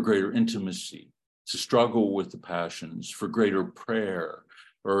for greater intimacy, to struggle with the passions, for greater prayer,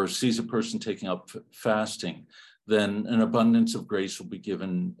 or sees a person taking up fasting, then an abundance of grace will be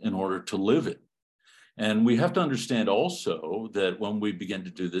given in order to live it. And we have to understand also that when we begin to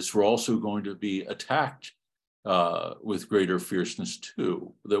do this, we're also going to be attacked with greater fierceness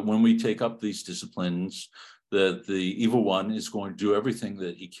too. That when we take up these disciplines, that the evil one is going to do everything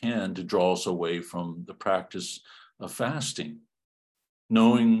that he can to draw us away from the practice of fasting,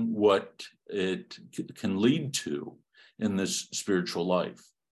 knowing what it can lead to in this spiritual life.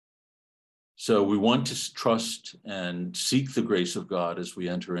 So we want to trust and seek the grace of God as we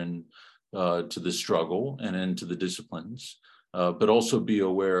enter in to the struggle and into the disciplines, but also be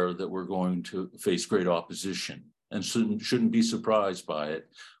aware that we're going to face great opposition and shouldn't be surprised by it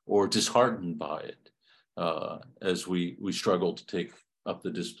or disheartened by it as we struggle to take up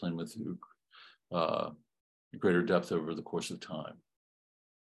the discipline with greater depth over the course of time.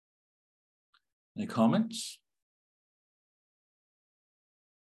 Any comments?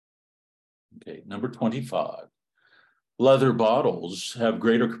 Okay, number 25. Leather bottles have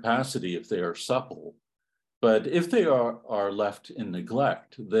greater capacity if they are supple, but if they are left in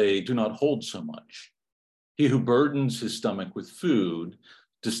neglect, they do not hold so much. He who burdens his stomach with food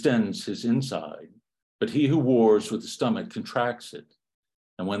distends his inside, but he who wars with the stomach contracts it.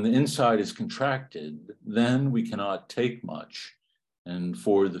 And when the inside is contracted, then we cannot take much. And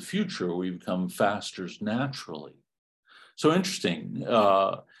for the future, we become fasters naturally. So interesting.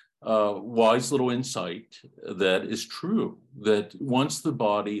 Wise little insight that is true, that once the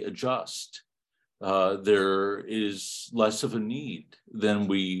body adjusts, there is less of a need than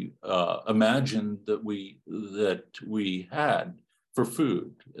we imagined that we had for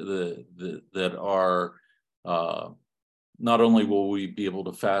food, that are not only will we be able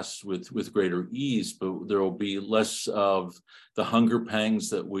to fast with greater ease, but there will be less of the hunger pangs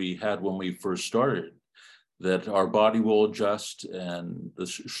that we had when we first started, that our body will adjust and the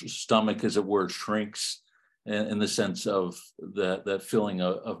stomach, as it were, shrinks in the sense of that feeling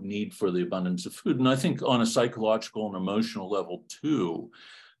of need for the abundance of food. And I think on a psychological and emotional level too,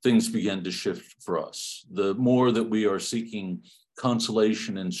 things begin to shift for us. The more that we are seeking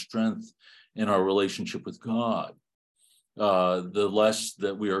consolation and strength in our relationship with God, the less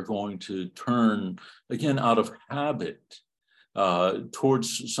that we are going to turn, again, out of habit,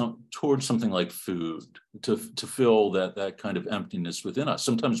 towards something like food to fill that kind of emptiness within us.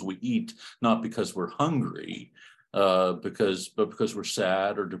 Sometimes we eat not because we're hungry, but because we're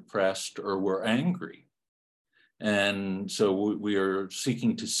sad or depressed or we're angry. And so we are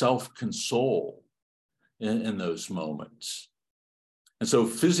seeking to self-console in those moments. And so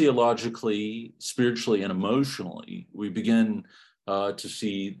physiologically, spiritually, and emotionally, we begin to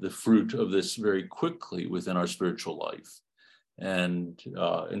see the fruit of this very quickly within our spiritual life, and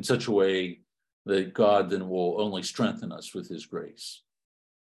in such a way that God then will only strengthen us with his grace.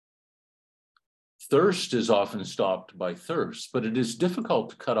 Thirst is often stopped by thirst, but it is difficult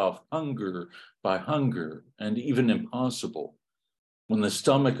to cut off hunger by hunger, and even impossible. When the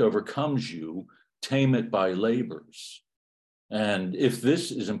stomach overcomes you, tame it by labors. And if this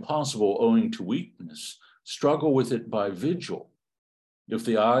is impossible owing to weakness, struggle with it by vigil. If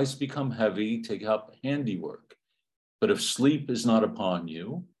the eyes become heavy, take up handiwork. But if sleep is not upon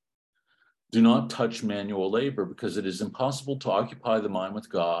you, do not touch manual labor, because it is impossible to occupy the mind with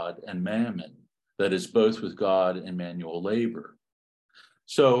God and mammon, that is, both with God and manual labor.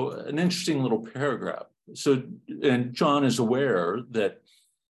 So an interesting little paragraph. So, and John is aware that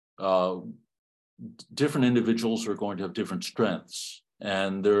different individuals are going to have different strengths.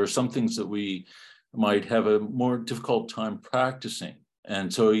 And there are some things that we might have a more difficult time practicing.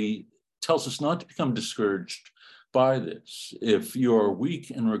 And so he tells us not to become discouraged by this. If you are weak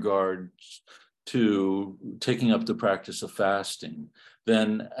in regards to taking up the practice of fasting,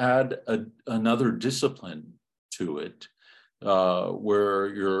 then add another discipline to it, where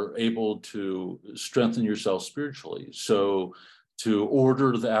you're able to strengthen yourself spiritually. So to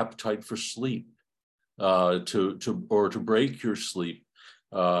order the appetite for sleep, to break your sleep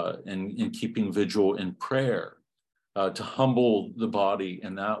in keeping vigil in prayer, to humble the body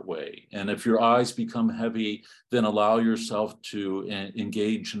in that way. And if your eyes become heavy, then allow yourself to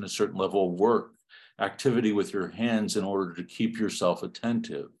engage in a certain level of work, activity with your hands in order to keep yourself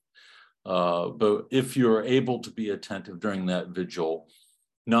attentive. But if you're able to be attentive during that vigil,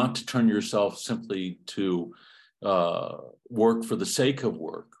 not to turn yourself simply to work for the sake of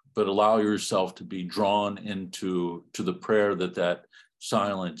work, but allow yourself to be drawn into the prayer that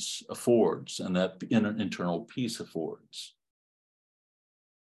silence affords and that internal peace affords.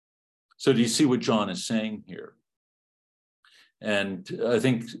 So do you see what John is saying here? And I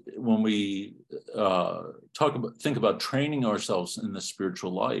think when we think about training ourselves in the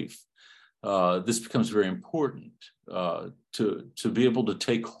spiritual life, this becomes very important to be able to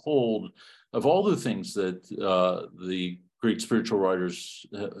take hold of all the things that the great spiritual writers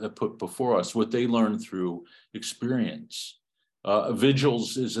have put before us, what they learned through experience.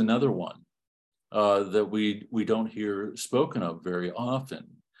 Vigils is another one that we don't hear spoken of very often,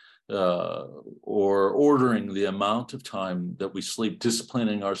 or ordering the amount of time that we sleep,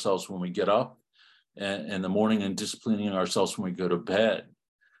 disciplining ourselves when we get up in the morning and disciplining ourselves when we go to bed,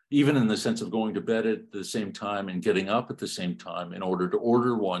 even in the sense of going to bed at the same time and getting up at the same time in order to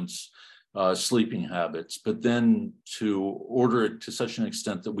order one's sleeping habits, but then to order it to such an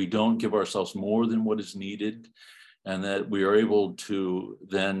extent that we don't give ourselves more than what is needed, and that we are able to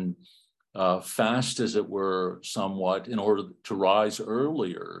then fast, as it were, somewhat in order to rise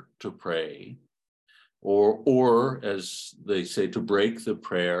earlier to pray, or as they say, to break the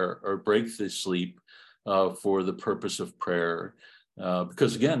prayer or break the sleep for the purpose of prayer.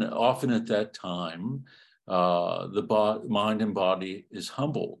 Because again, often at that time, the mind and body is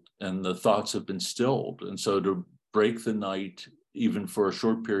humbled and the thoughts have been stilled. And so to break the night, even for a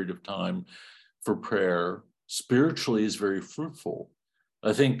short period of time for prayer, spiritually is very fruitful.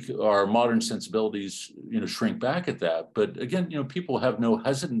 I think our modern sensibilities, shrink back at that. But again, people have no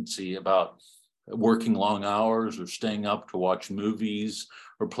hesitancy about working long hours or staying up to watch movies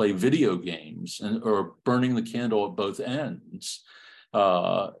or play video games or burning the candle at both ends.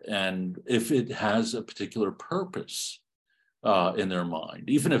 And if it has a particular purpose in their mind,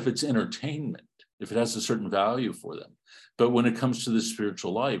 even if it's entertainment, if it has a certain value for them. But when it comes to the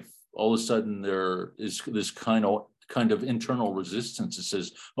spiritual life, all of a sudden there is this kind of internal resistance that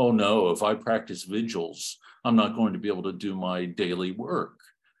says, oh no, if I practice vigils, I'm not going to be able to do my daily work.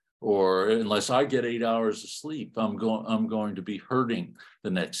 Or unless I get 8 hours of sleep, I'm going to be hurting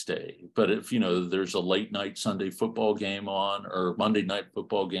the next day. But if there's a late night Sunday football game on or Monday night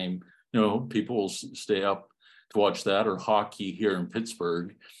football game, people will stay up to watch that. Or hockey here in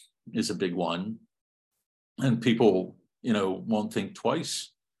Pittsburgh is a big one, and people won't think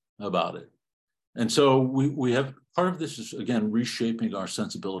twice about it. And so we have part of this is, again, reshaping our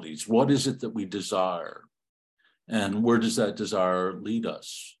sensibilities. What is it that we desire? And where does that desire lead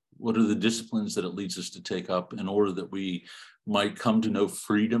us? What are the disciplines that it leads us to take up in order that we might come to know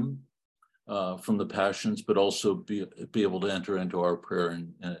freedom from the passions, but also be able to enter into our prayer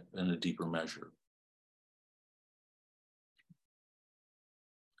in a deeper measure?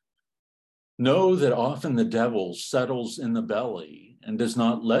 Know that often the devil settles in the belly and does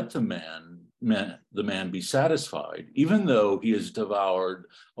not let the man be satisfied, even though he has devoured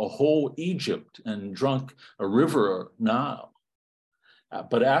a whole Egypt and drunk a river Nile.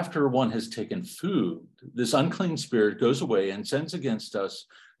 But after one has taken food, this unclean spirit goes away and sends against us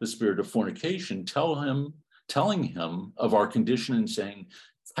the spirit of fornication, telling him of our condition and saying,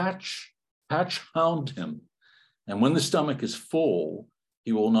 catch, hound him. And when the stomach is full,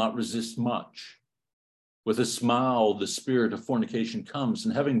 he will not resist much. With a smile, the spirit of fornication comes,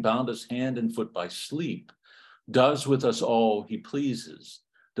 and having bound us hand and foot by sleep, does with us all he pleases,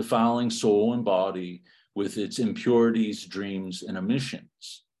 defiling soul and body with its impurities, dreams, and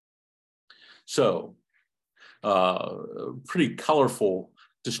omissions. So, pretty colorful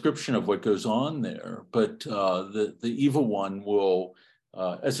description of what goes on there, but the evil one will,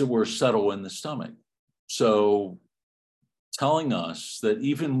 as it were, settle in the stomach. So, telling us that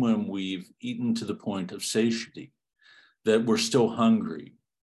even when we've eaten to the point of satiety, that we're still hungry,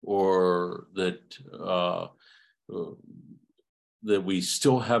 or that that we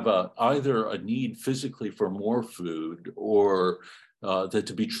still have either a need physically for more food, or that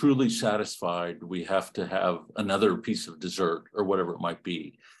to be truly satisfied, we have to have another piece of dessert or whatever it might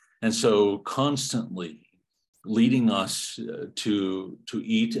be. And so constantly leading us to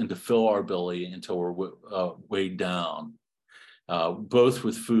eat and to fill our belly until we're weighed down, both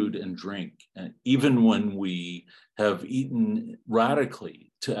with food and drink, and even when we have eaten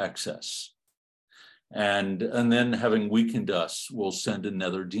radically to excess. And then having weakened us, will send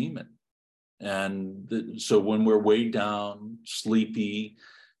another demon. And so when we're weighed down, sleepy,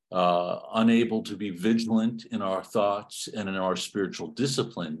 unable to be vigilant in our thoughts and in our spiritual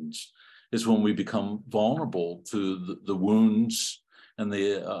disciplines, is when we become vulnerable to the wounds and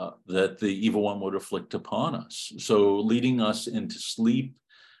that the evil one would afflict upon us. So leading us into sleep,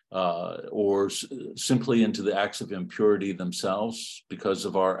 or simply into the acts of impurity themselves because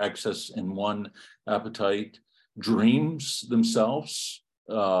of our excess in one appetite, dreams themselves,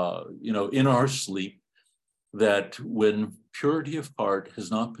 in our sleep, that when purity of heart has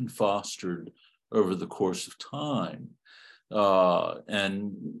not been fostered over the course of time,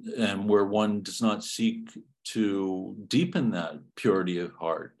 and where one does not seek to deepen that purity of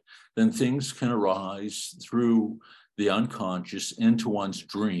heart, then things can arise through the unconscious into one's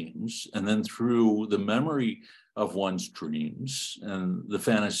dreams, and then through the memory of one's dreams and the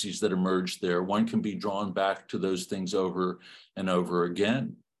fantasies that emerge there, one can be drawn back to those things over and over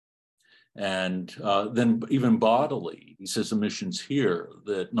again. And then even bodily, he says emissions here,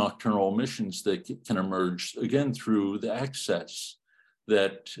 that nocturnal emissions that can emerge again through the excess,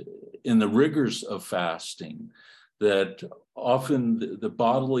 that in the rigors of fasting, that often the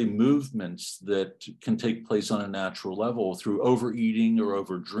bodily movements that can take place on a natural level through overeating or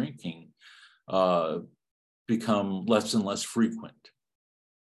over drinking become less and less frequent.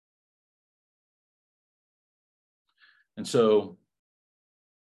 And so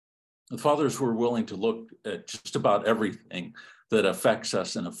the fathers were willing to look at just about everything that affects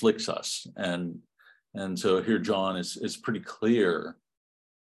us and afflicts us. And so here John is pretty clear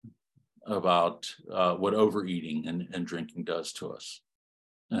about what overeating and drinking does to us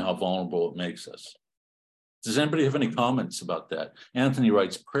and how vulnerable it makes us. Does anybody have any comments about that? Anthony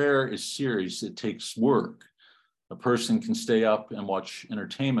writes, prayer is serious, it takes work. A person can stay up and watch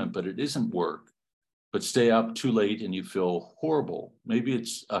entertainment, but it isn't work. But stay up too late and you feel horrible. Maybe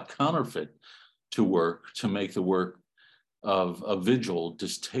it's a counterfeit to work to make the work of a vigil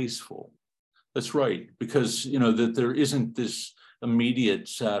distasteful. That's right, because that there isn't this immediate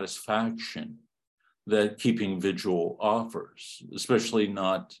satisfaction that keeping vigil offers, especially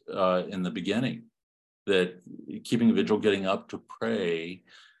not in the beginning. That keeping vigil, getting up to pray,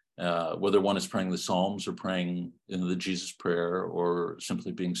 whether one is praying the Psalms or praying in the Jesus prayer or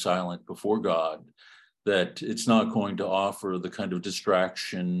simply being silent before God, that it's not going to offer the kind of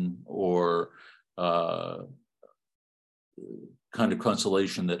distraction or kind of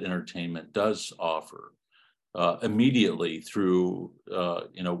consolation that entertainment does offer. Immediately through,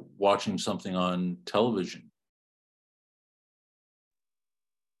 watching something on television.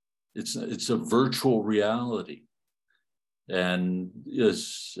 It's a virtual reality. And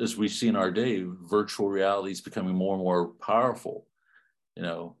as we see in our day, virtual reality is becoming more and more powerful.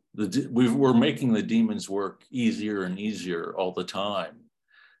 we're making the demons work easier and easier all the time,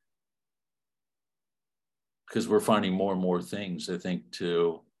 because we're finding more and more things, I think,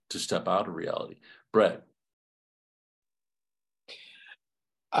 to step out of reality. Brett.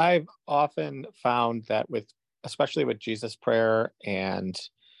 I've often found that especially with Jesus prayer and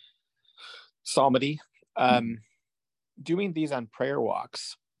psalmody, doing these on prayer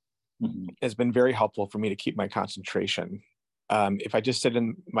walks has been very helpful for me to keep my concentration. If I just sit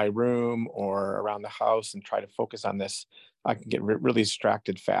in my room or around the house and try to focus on this, I can get really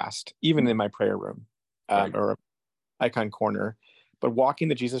distracted fast, even in my prayer room or icon corner. But walking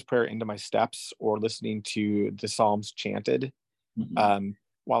the Jesus prayer into my steps or listening to the Psalms chanted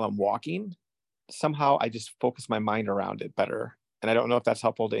while I'm walking, somehow I just focus my mind around it better. And I don't know if that's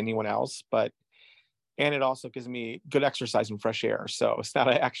helpful to anyone else, and it also gives me good exercise and fresh air. So it's not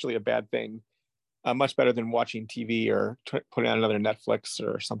actually a bad thing. Much better than watching TV or putting on another Netflix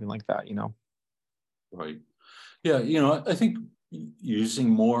or something like that, Right. Yeah, I think using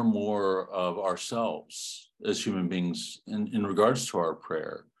more and more of ourselves as human beings in regards to our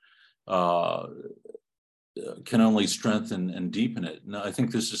prayer can only strengthen and deepen it. And I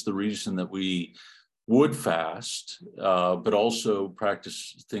think this is the reason that we would fast, but also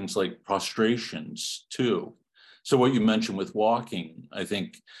practice things like prostrations too. So what you mentioned with walking, I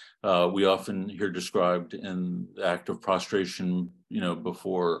think we often hear described in the act of prostration,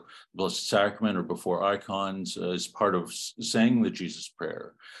 before Blessed Sacrament or before icons as part of saying the Jesus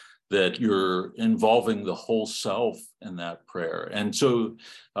prayer, that you're involving the whole self in that prayer. And so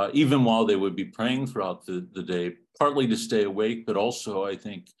even while they would be praying throughout the day, partly to stay awake, but also I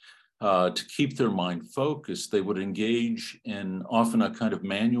think to keep their mind focused, they would engage in often a kind of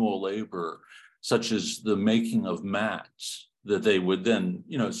manual labor, such as the making of mats that they would then,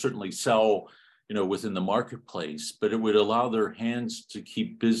 certainly sell, within the marketplace, but it would allow their hands to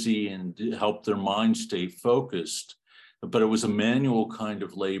keep busy and help their mind stay focused. But it was a manual kind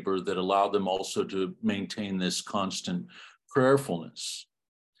of labor that allowed them also to maintain this constant prayerfulness.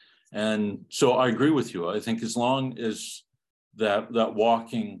 And so I agree with you. I think as long as that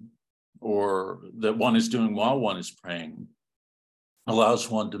walking or that one is doing while one is praying allows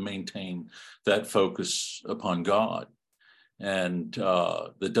one to maintain that focus upon God, and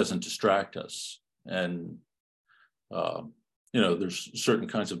that doesn't distract us. And, there's certain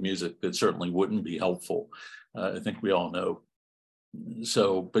kinds of music that certainly wouldn't be helpful. I think we all know.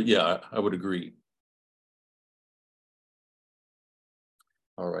 So, but yeah, I would agree.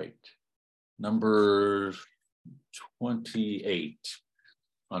 All right. Number 28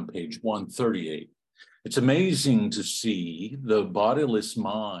 on page 138. It's amazing to see the bodiless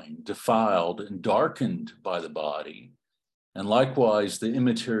mind defiled and darkened by the body, and likewise the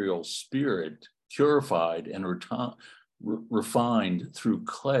immaterial spirit purified and refined through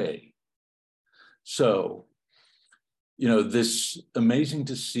clay. So, this amazing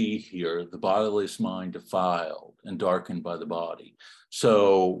to see here, the bodiless mind defiled and darkened by the body.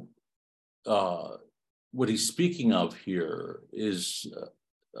 So what he's speaking of here is,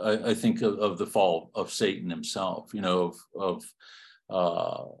 I think, of the fall of Satan himself,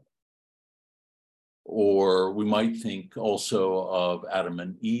 or we might think also of Adam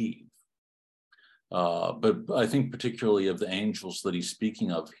and Eve. But I think particularly of the angels that he's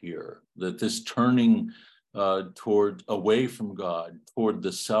speaking of here, that this turning away from God, toward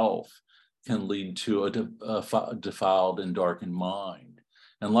the self, can lead to a defiled and darkened mind.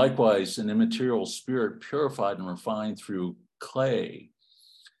 And likewise, an immaterial spirit purified and refined through clay,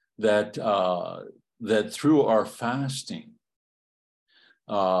 that through our fasting,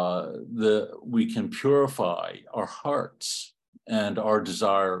 we can purify our hearts and our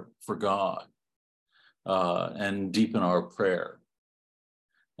desire for God, and deepen our prayer.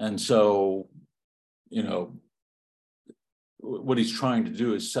 And so, what he's trying to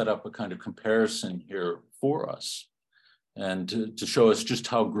do is set up a kind of comparison here for us, and to show us just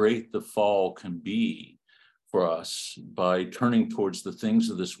how great the fall can be for us by turning towards the things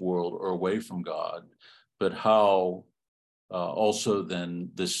of this world or away from God, but how also then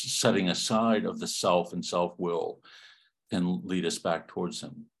this setting aside of the self and self-will can lead us back towards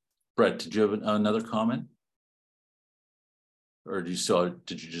him. Brett, did you have another comment? Or did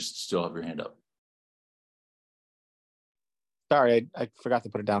you just still have your hand up? Sorry, I forgot to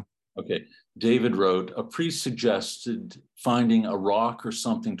put it down. Okay. David wrote, a priest suggested finding a rock or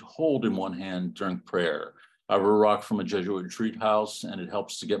something to hold in one hand during prayer. I have a rock from a Jesuit retreat house, and it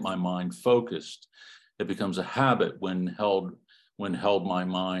helps to get my mind focused. It becomes a habit when held, my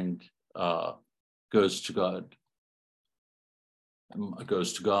mind goes to God.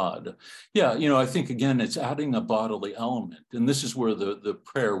 goes to God. Yeah, I think, again, it's adding a bodily element. And this is where the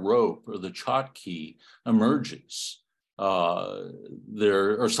prayer rope or the chotki emerges.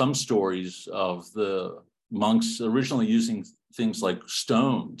 There are some stories of the monks originally using things like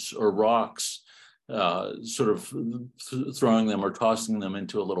stones or rocks, sort of throwing them or tossing them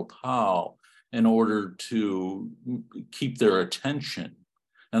into a little pile in order to keep their attention.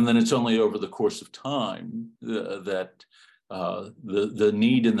 And then it's only over the course of time that the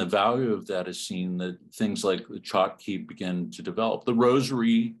need and the value of that is seen, that things like the chotki begin to develop. The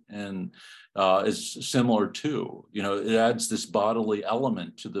rosary and is similar too. It adds this bodily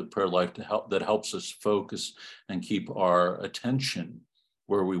element to the prayer life that helps us focus and keep our attention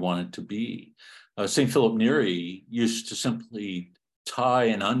where we want it to be. St. Philip Neri used to simply tie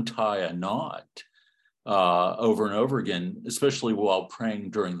and untie a knot over and over again, especially while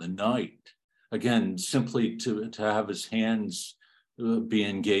praying during the night. Again, simply to have his hands be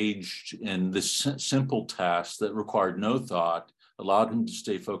engaged in this simple task that required no thought, allowed him to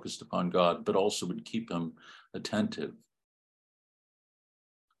stay focused upon God, but also would keep him attentive.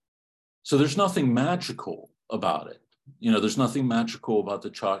 So there's nothing magical about it. There's nothing magical about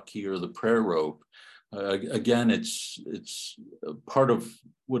the chotki or the prayer rope. Again, it's part of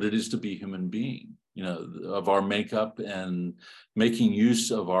what it is to be a human being, of our makeup and making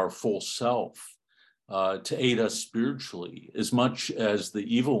use of our full self to aid us spiritually, as much as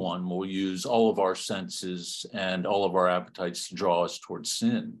the evil one will use all of our senses and all of our appetites to draw us towards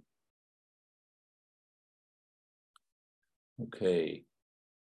sin. Okay,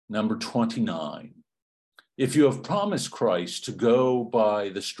 number 29. If you have promised Christ to go by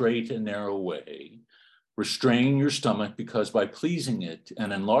the straight and narrow way, restrain your stomach, because by pleasing it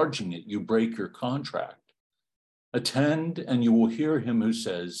and enlarging it, you break your contract. Attend, and you will hear him who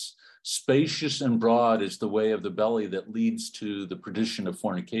says, spacious and broad is the way of the belly that leads to the perdition of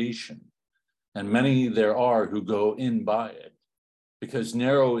fornication, and many there are who go in by it. Because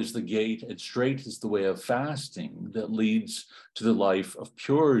narrow is the gate and straight is the way of fasting that leads to the life of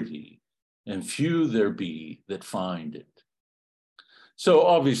purity, and few there be that find it. So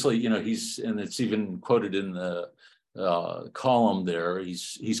obviously, and it's even quoted in the column there,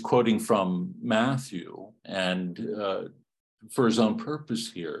 he's quoting from Matthew, and for his own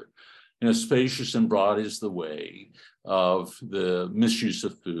purpose here. Spacious and broad is the way of the misuse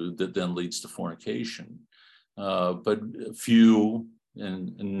of food that then leads to fornication. But few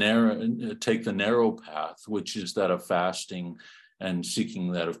and narrow take the narrow path, which is that of fasting and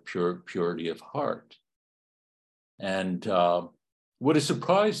seeking that of purity of heart. And what is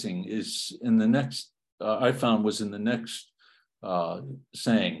surprising is in the next, I found was in the next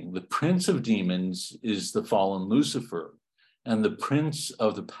saying, the prince of demons is the fallen Lucifer, and the prince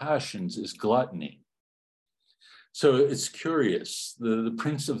of the passions is gluttony. So it's curious, the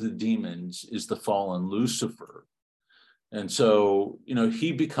prince of the demons is the fallen Lucifer. And so,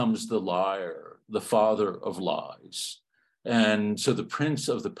 he becomes the liar, the father of lies. And so the prince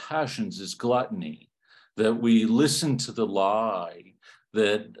of the passions is gluttony, that we listen to the lie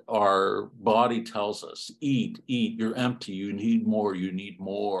that our body tells us, eat, you're empty, you need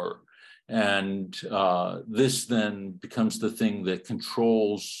more. And this then becomes the thing that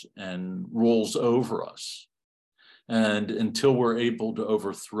controls and rolls over us. And until we're able to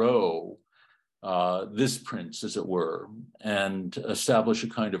overthrow this prince, as it were, and establish a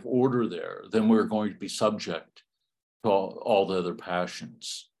kind of order there, then we're going to be subject to all the other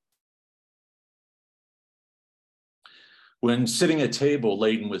passions. When sitting at table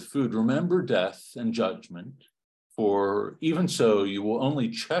laden with food, remember death and judgment, for even so you will only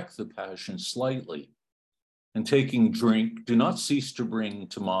check the passion slightly. And taking drink, do not cease to bring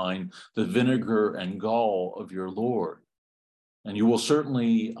to mind the vinegar and gall of your Lord. And you will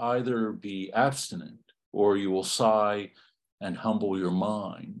certainly either be abstinent or you will sigh and humble your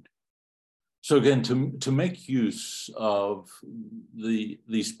mind. So again, to make use of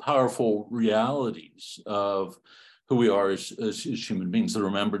these powerful realities of who we are as human beings, the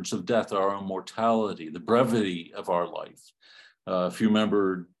remembrance of death, our own mortality, the brevity of our life. If you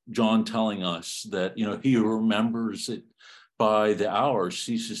remember John telling us that, he who remembers it by the hour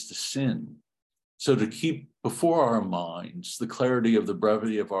ceases to sin. So to keep before our minds the clarity of the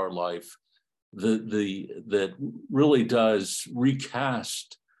brevity of our life, that really does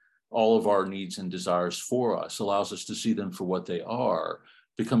recast all of our needs and desires for us, allows us to see them for what they are,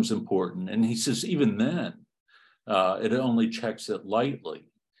 becomes important. And he says, even then, it only checks it lightly.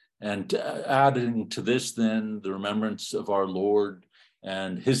 And adding to this, then, the remembrance of our Lord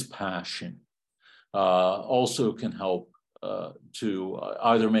and his passion also can help to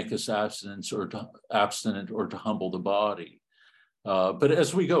either make us abstinent or to humble the body. But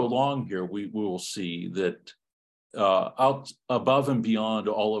as we go along here, we will see that out above and beyond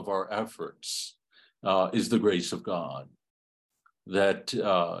all of our efforts is the grace of God. That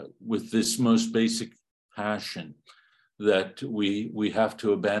with this most basic passion, that we have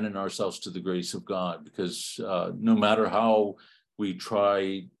to abandon ourselves to the grace of God, because no matter how we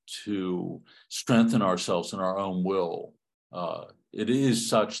try to strengthen ourselves in our own will, it is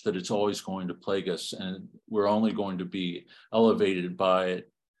such that it's always going to plague us, and we're only going to be elevated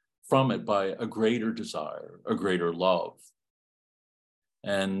from it by a greater desire, a greater love.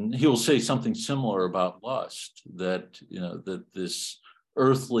 And he'll say something similar about lust, that that this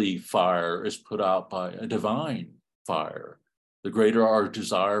earthly fire is put out by a divine fire. The greater our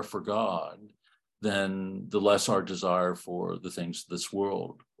desire for God, then the less our desire for the things of this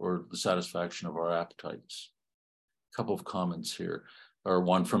world or the satisfaction of our appetites. A couple of comments here, or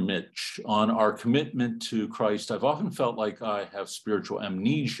one from Mitch. On our commitment to Christ, I've often felt like I have spiritual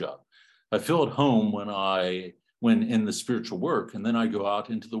amnesia. I feel at home when in the spiritual work, and then I go out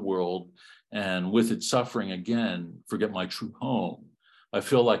into the world and with its suffering again, forget my true home. I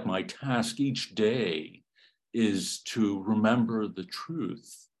feel like my task each day is to remember the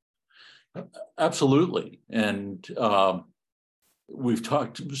truth. Absolutely. And we've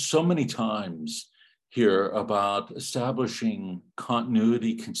talked so many times here about establishing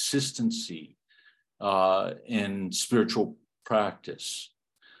continuity, consistency in spiritual practice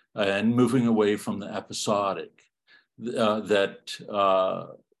and moving away from the episodic. The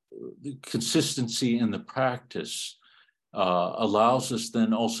consistency in the practice allows us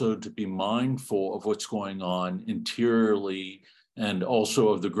then also to be mindful of what's going on interiorly and also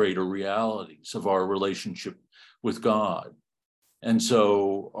of the greater realities of our relationship with God. And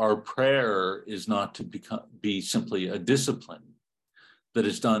so our prayer is not to be simply a discipline that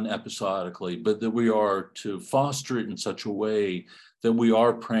is done episodically, but that we are to foster it in such a way that we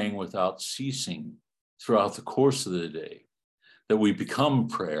are praying without ceasing throughout the course of the day, that we become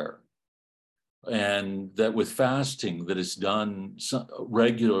prayer, and that with fasting that is done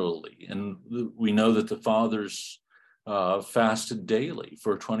regularly. And we know that the fathers fasted daily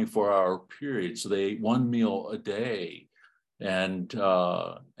for a 24-hour period, so they ate one meal a day, and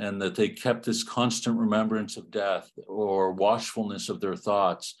that they kept this constant remembrance of death or watchfulness of their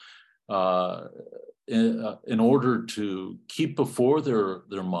thoughts in order to keep before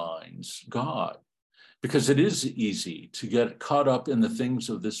their minds God. Because it is easy to get caught up in the things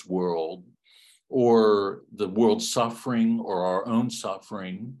of this world, or the world's suffering, or our own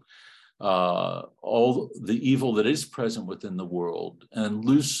suffering, all the evil that is present within the world, and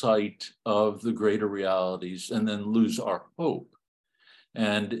lose sight of the greater realities, and then lose our hope.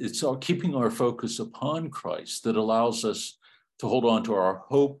 And it's keeping our focus upon Christ that allows us to hold on to our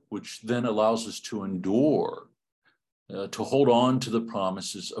hope, which then allows us to endure, to hold on to the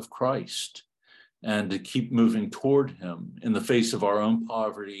promises of Christ, and to keep moving toward him in the face of our own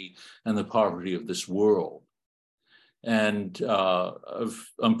poverty and the poverty of this world. And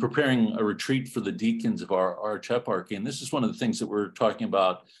I'm preparing a retreat for the deacons of our archeparchy, and this is one of the things that we're talking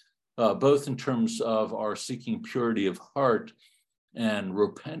about, both in terms of our seeking purity of heart and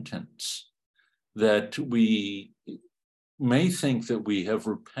repentance, that we may think that we have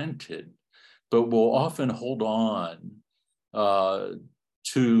repented, but we'll often hold on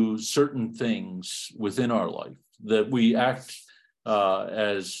to certain things within our life, that we act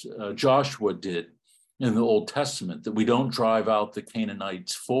as Joshua did in the Old Testament, that we don't drive out the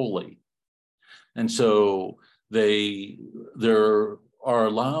Canaanites fully. And so they are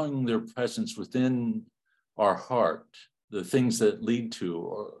allowing their presence within our heart, the things that lead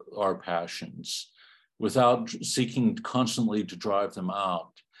to our passions, without seeking constantly to drive them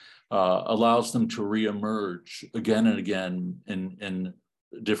out, allows them to reemerge again and again in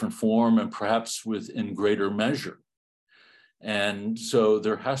different form, and perhaps in greater measure. And so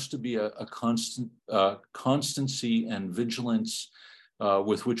there has to be a constant constancy and vigilance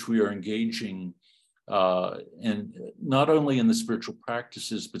with which we are engaging, and not only in the spiritual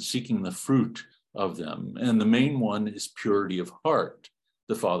practices, but seeking the fruit of them. And the main one is purity of heart.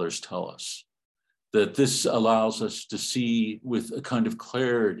 The fathers tell us that this allows us to see with a kind of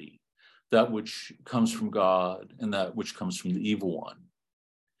clarity that which comes from God and that which comes from the evil one.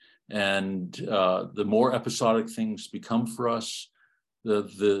 And the more episodic things become for us,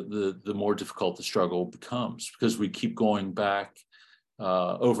 the more difficult the struggle becomes, because we keep going back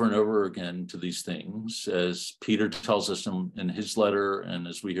over and over again to these things, as Peter tells us in his letter, and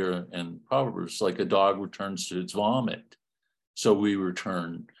as we hear in Proverbs, like a dog returns to its vomit, so we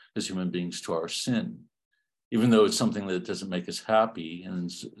return as human beings to our sin, even though it's something that doesn't make us happy,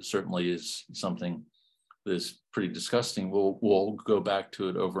 and certainly is something this pretty disgusting, we'll go back to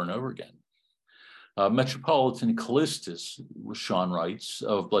it over and over again. Metropolitan Callistus, Sean writes,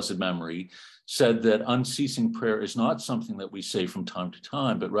 of blessed memory, said that unceasing prayer is not something that we say from time to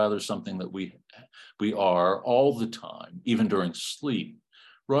time, but rather something that we are all the time, even during sleep.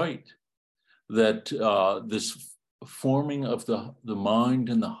 Right. That this forming of the mind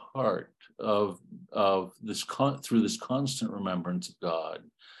and the heart of this through this constant remembrance of God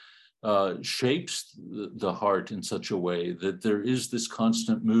shapes the heart in such a way that there is this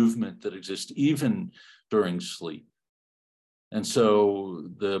constant movement that exists even during sleep. And so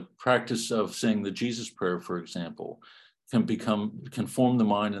the practice of saying the Jesus prayer, for example, can form the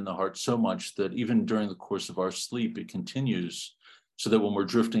mind and the heart so much that even during the course of our sleep, it continues, so that when we're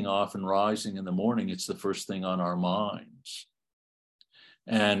drifting off and rising in the morning, it's the first thing on our minds.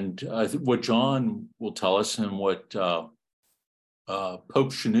 And I think what John will tell us, and what Pope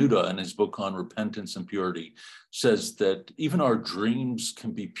Shenouda in his book on repentance and purity says, that even our dreams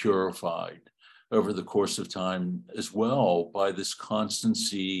can be purified over the course of time as well by this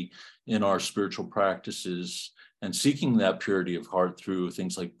constancy in our spiritual practices and seeking that purity of heart through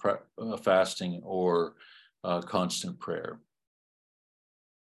things like fasting or constant prayer.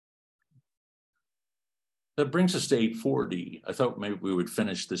 That brings us to 840. I thought maybe we would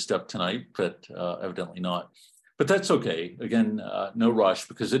finish this step tonight, but evidently not. But that's okay. Again, no rush,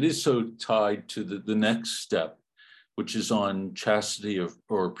 because it is so tied to the next step, which is on chastity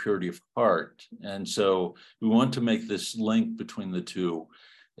or purity of heart. And so we want to make this link between the two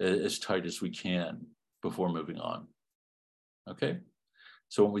as tight as we can before moving on. Okay,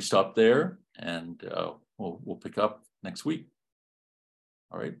 so when we stop there, and we'll pick up next week.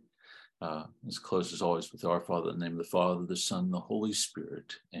 All right. Let's close as always with our Father, in the name of the Father, the Son, and the Holy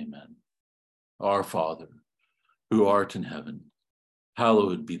Spirit. Amen. Our Father, who art in heaven,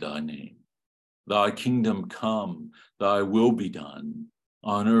 hallowed be thy name. Thy kingdom come, thy will be done,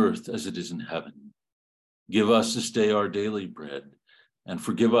 on earth as it is in heaven. Give us this day our daily bread, and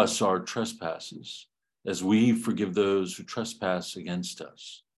forgive us our trespasses, as we forgive those who trespass against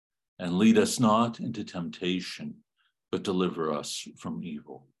us. And lead us not into temptation, but deliver us from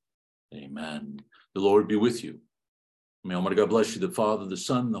evil. Amen. The Lord be with you. May Almighty God bless you, the Father, the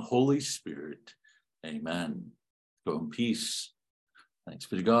Son, and the Holy Spirit. Amen. Go in peace. Thanks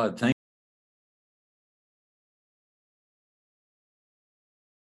be to God.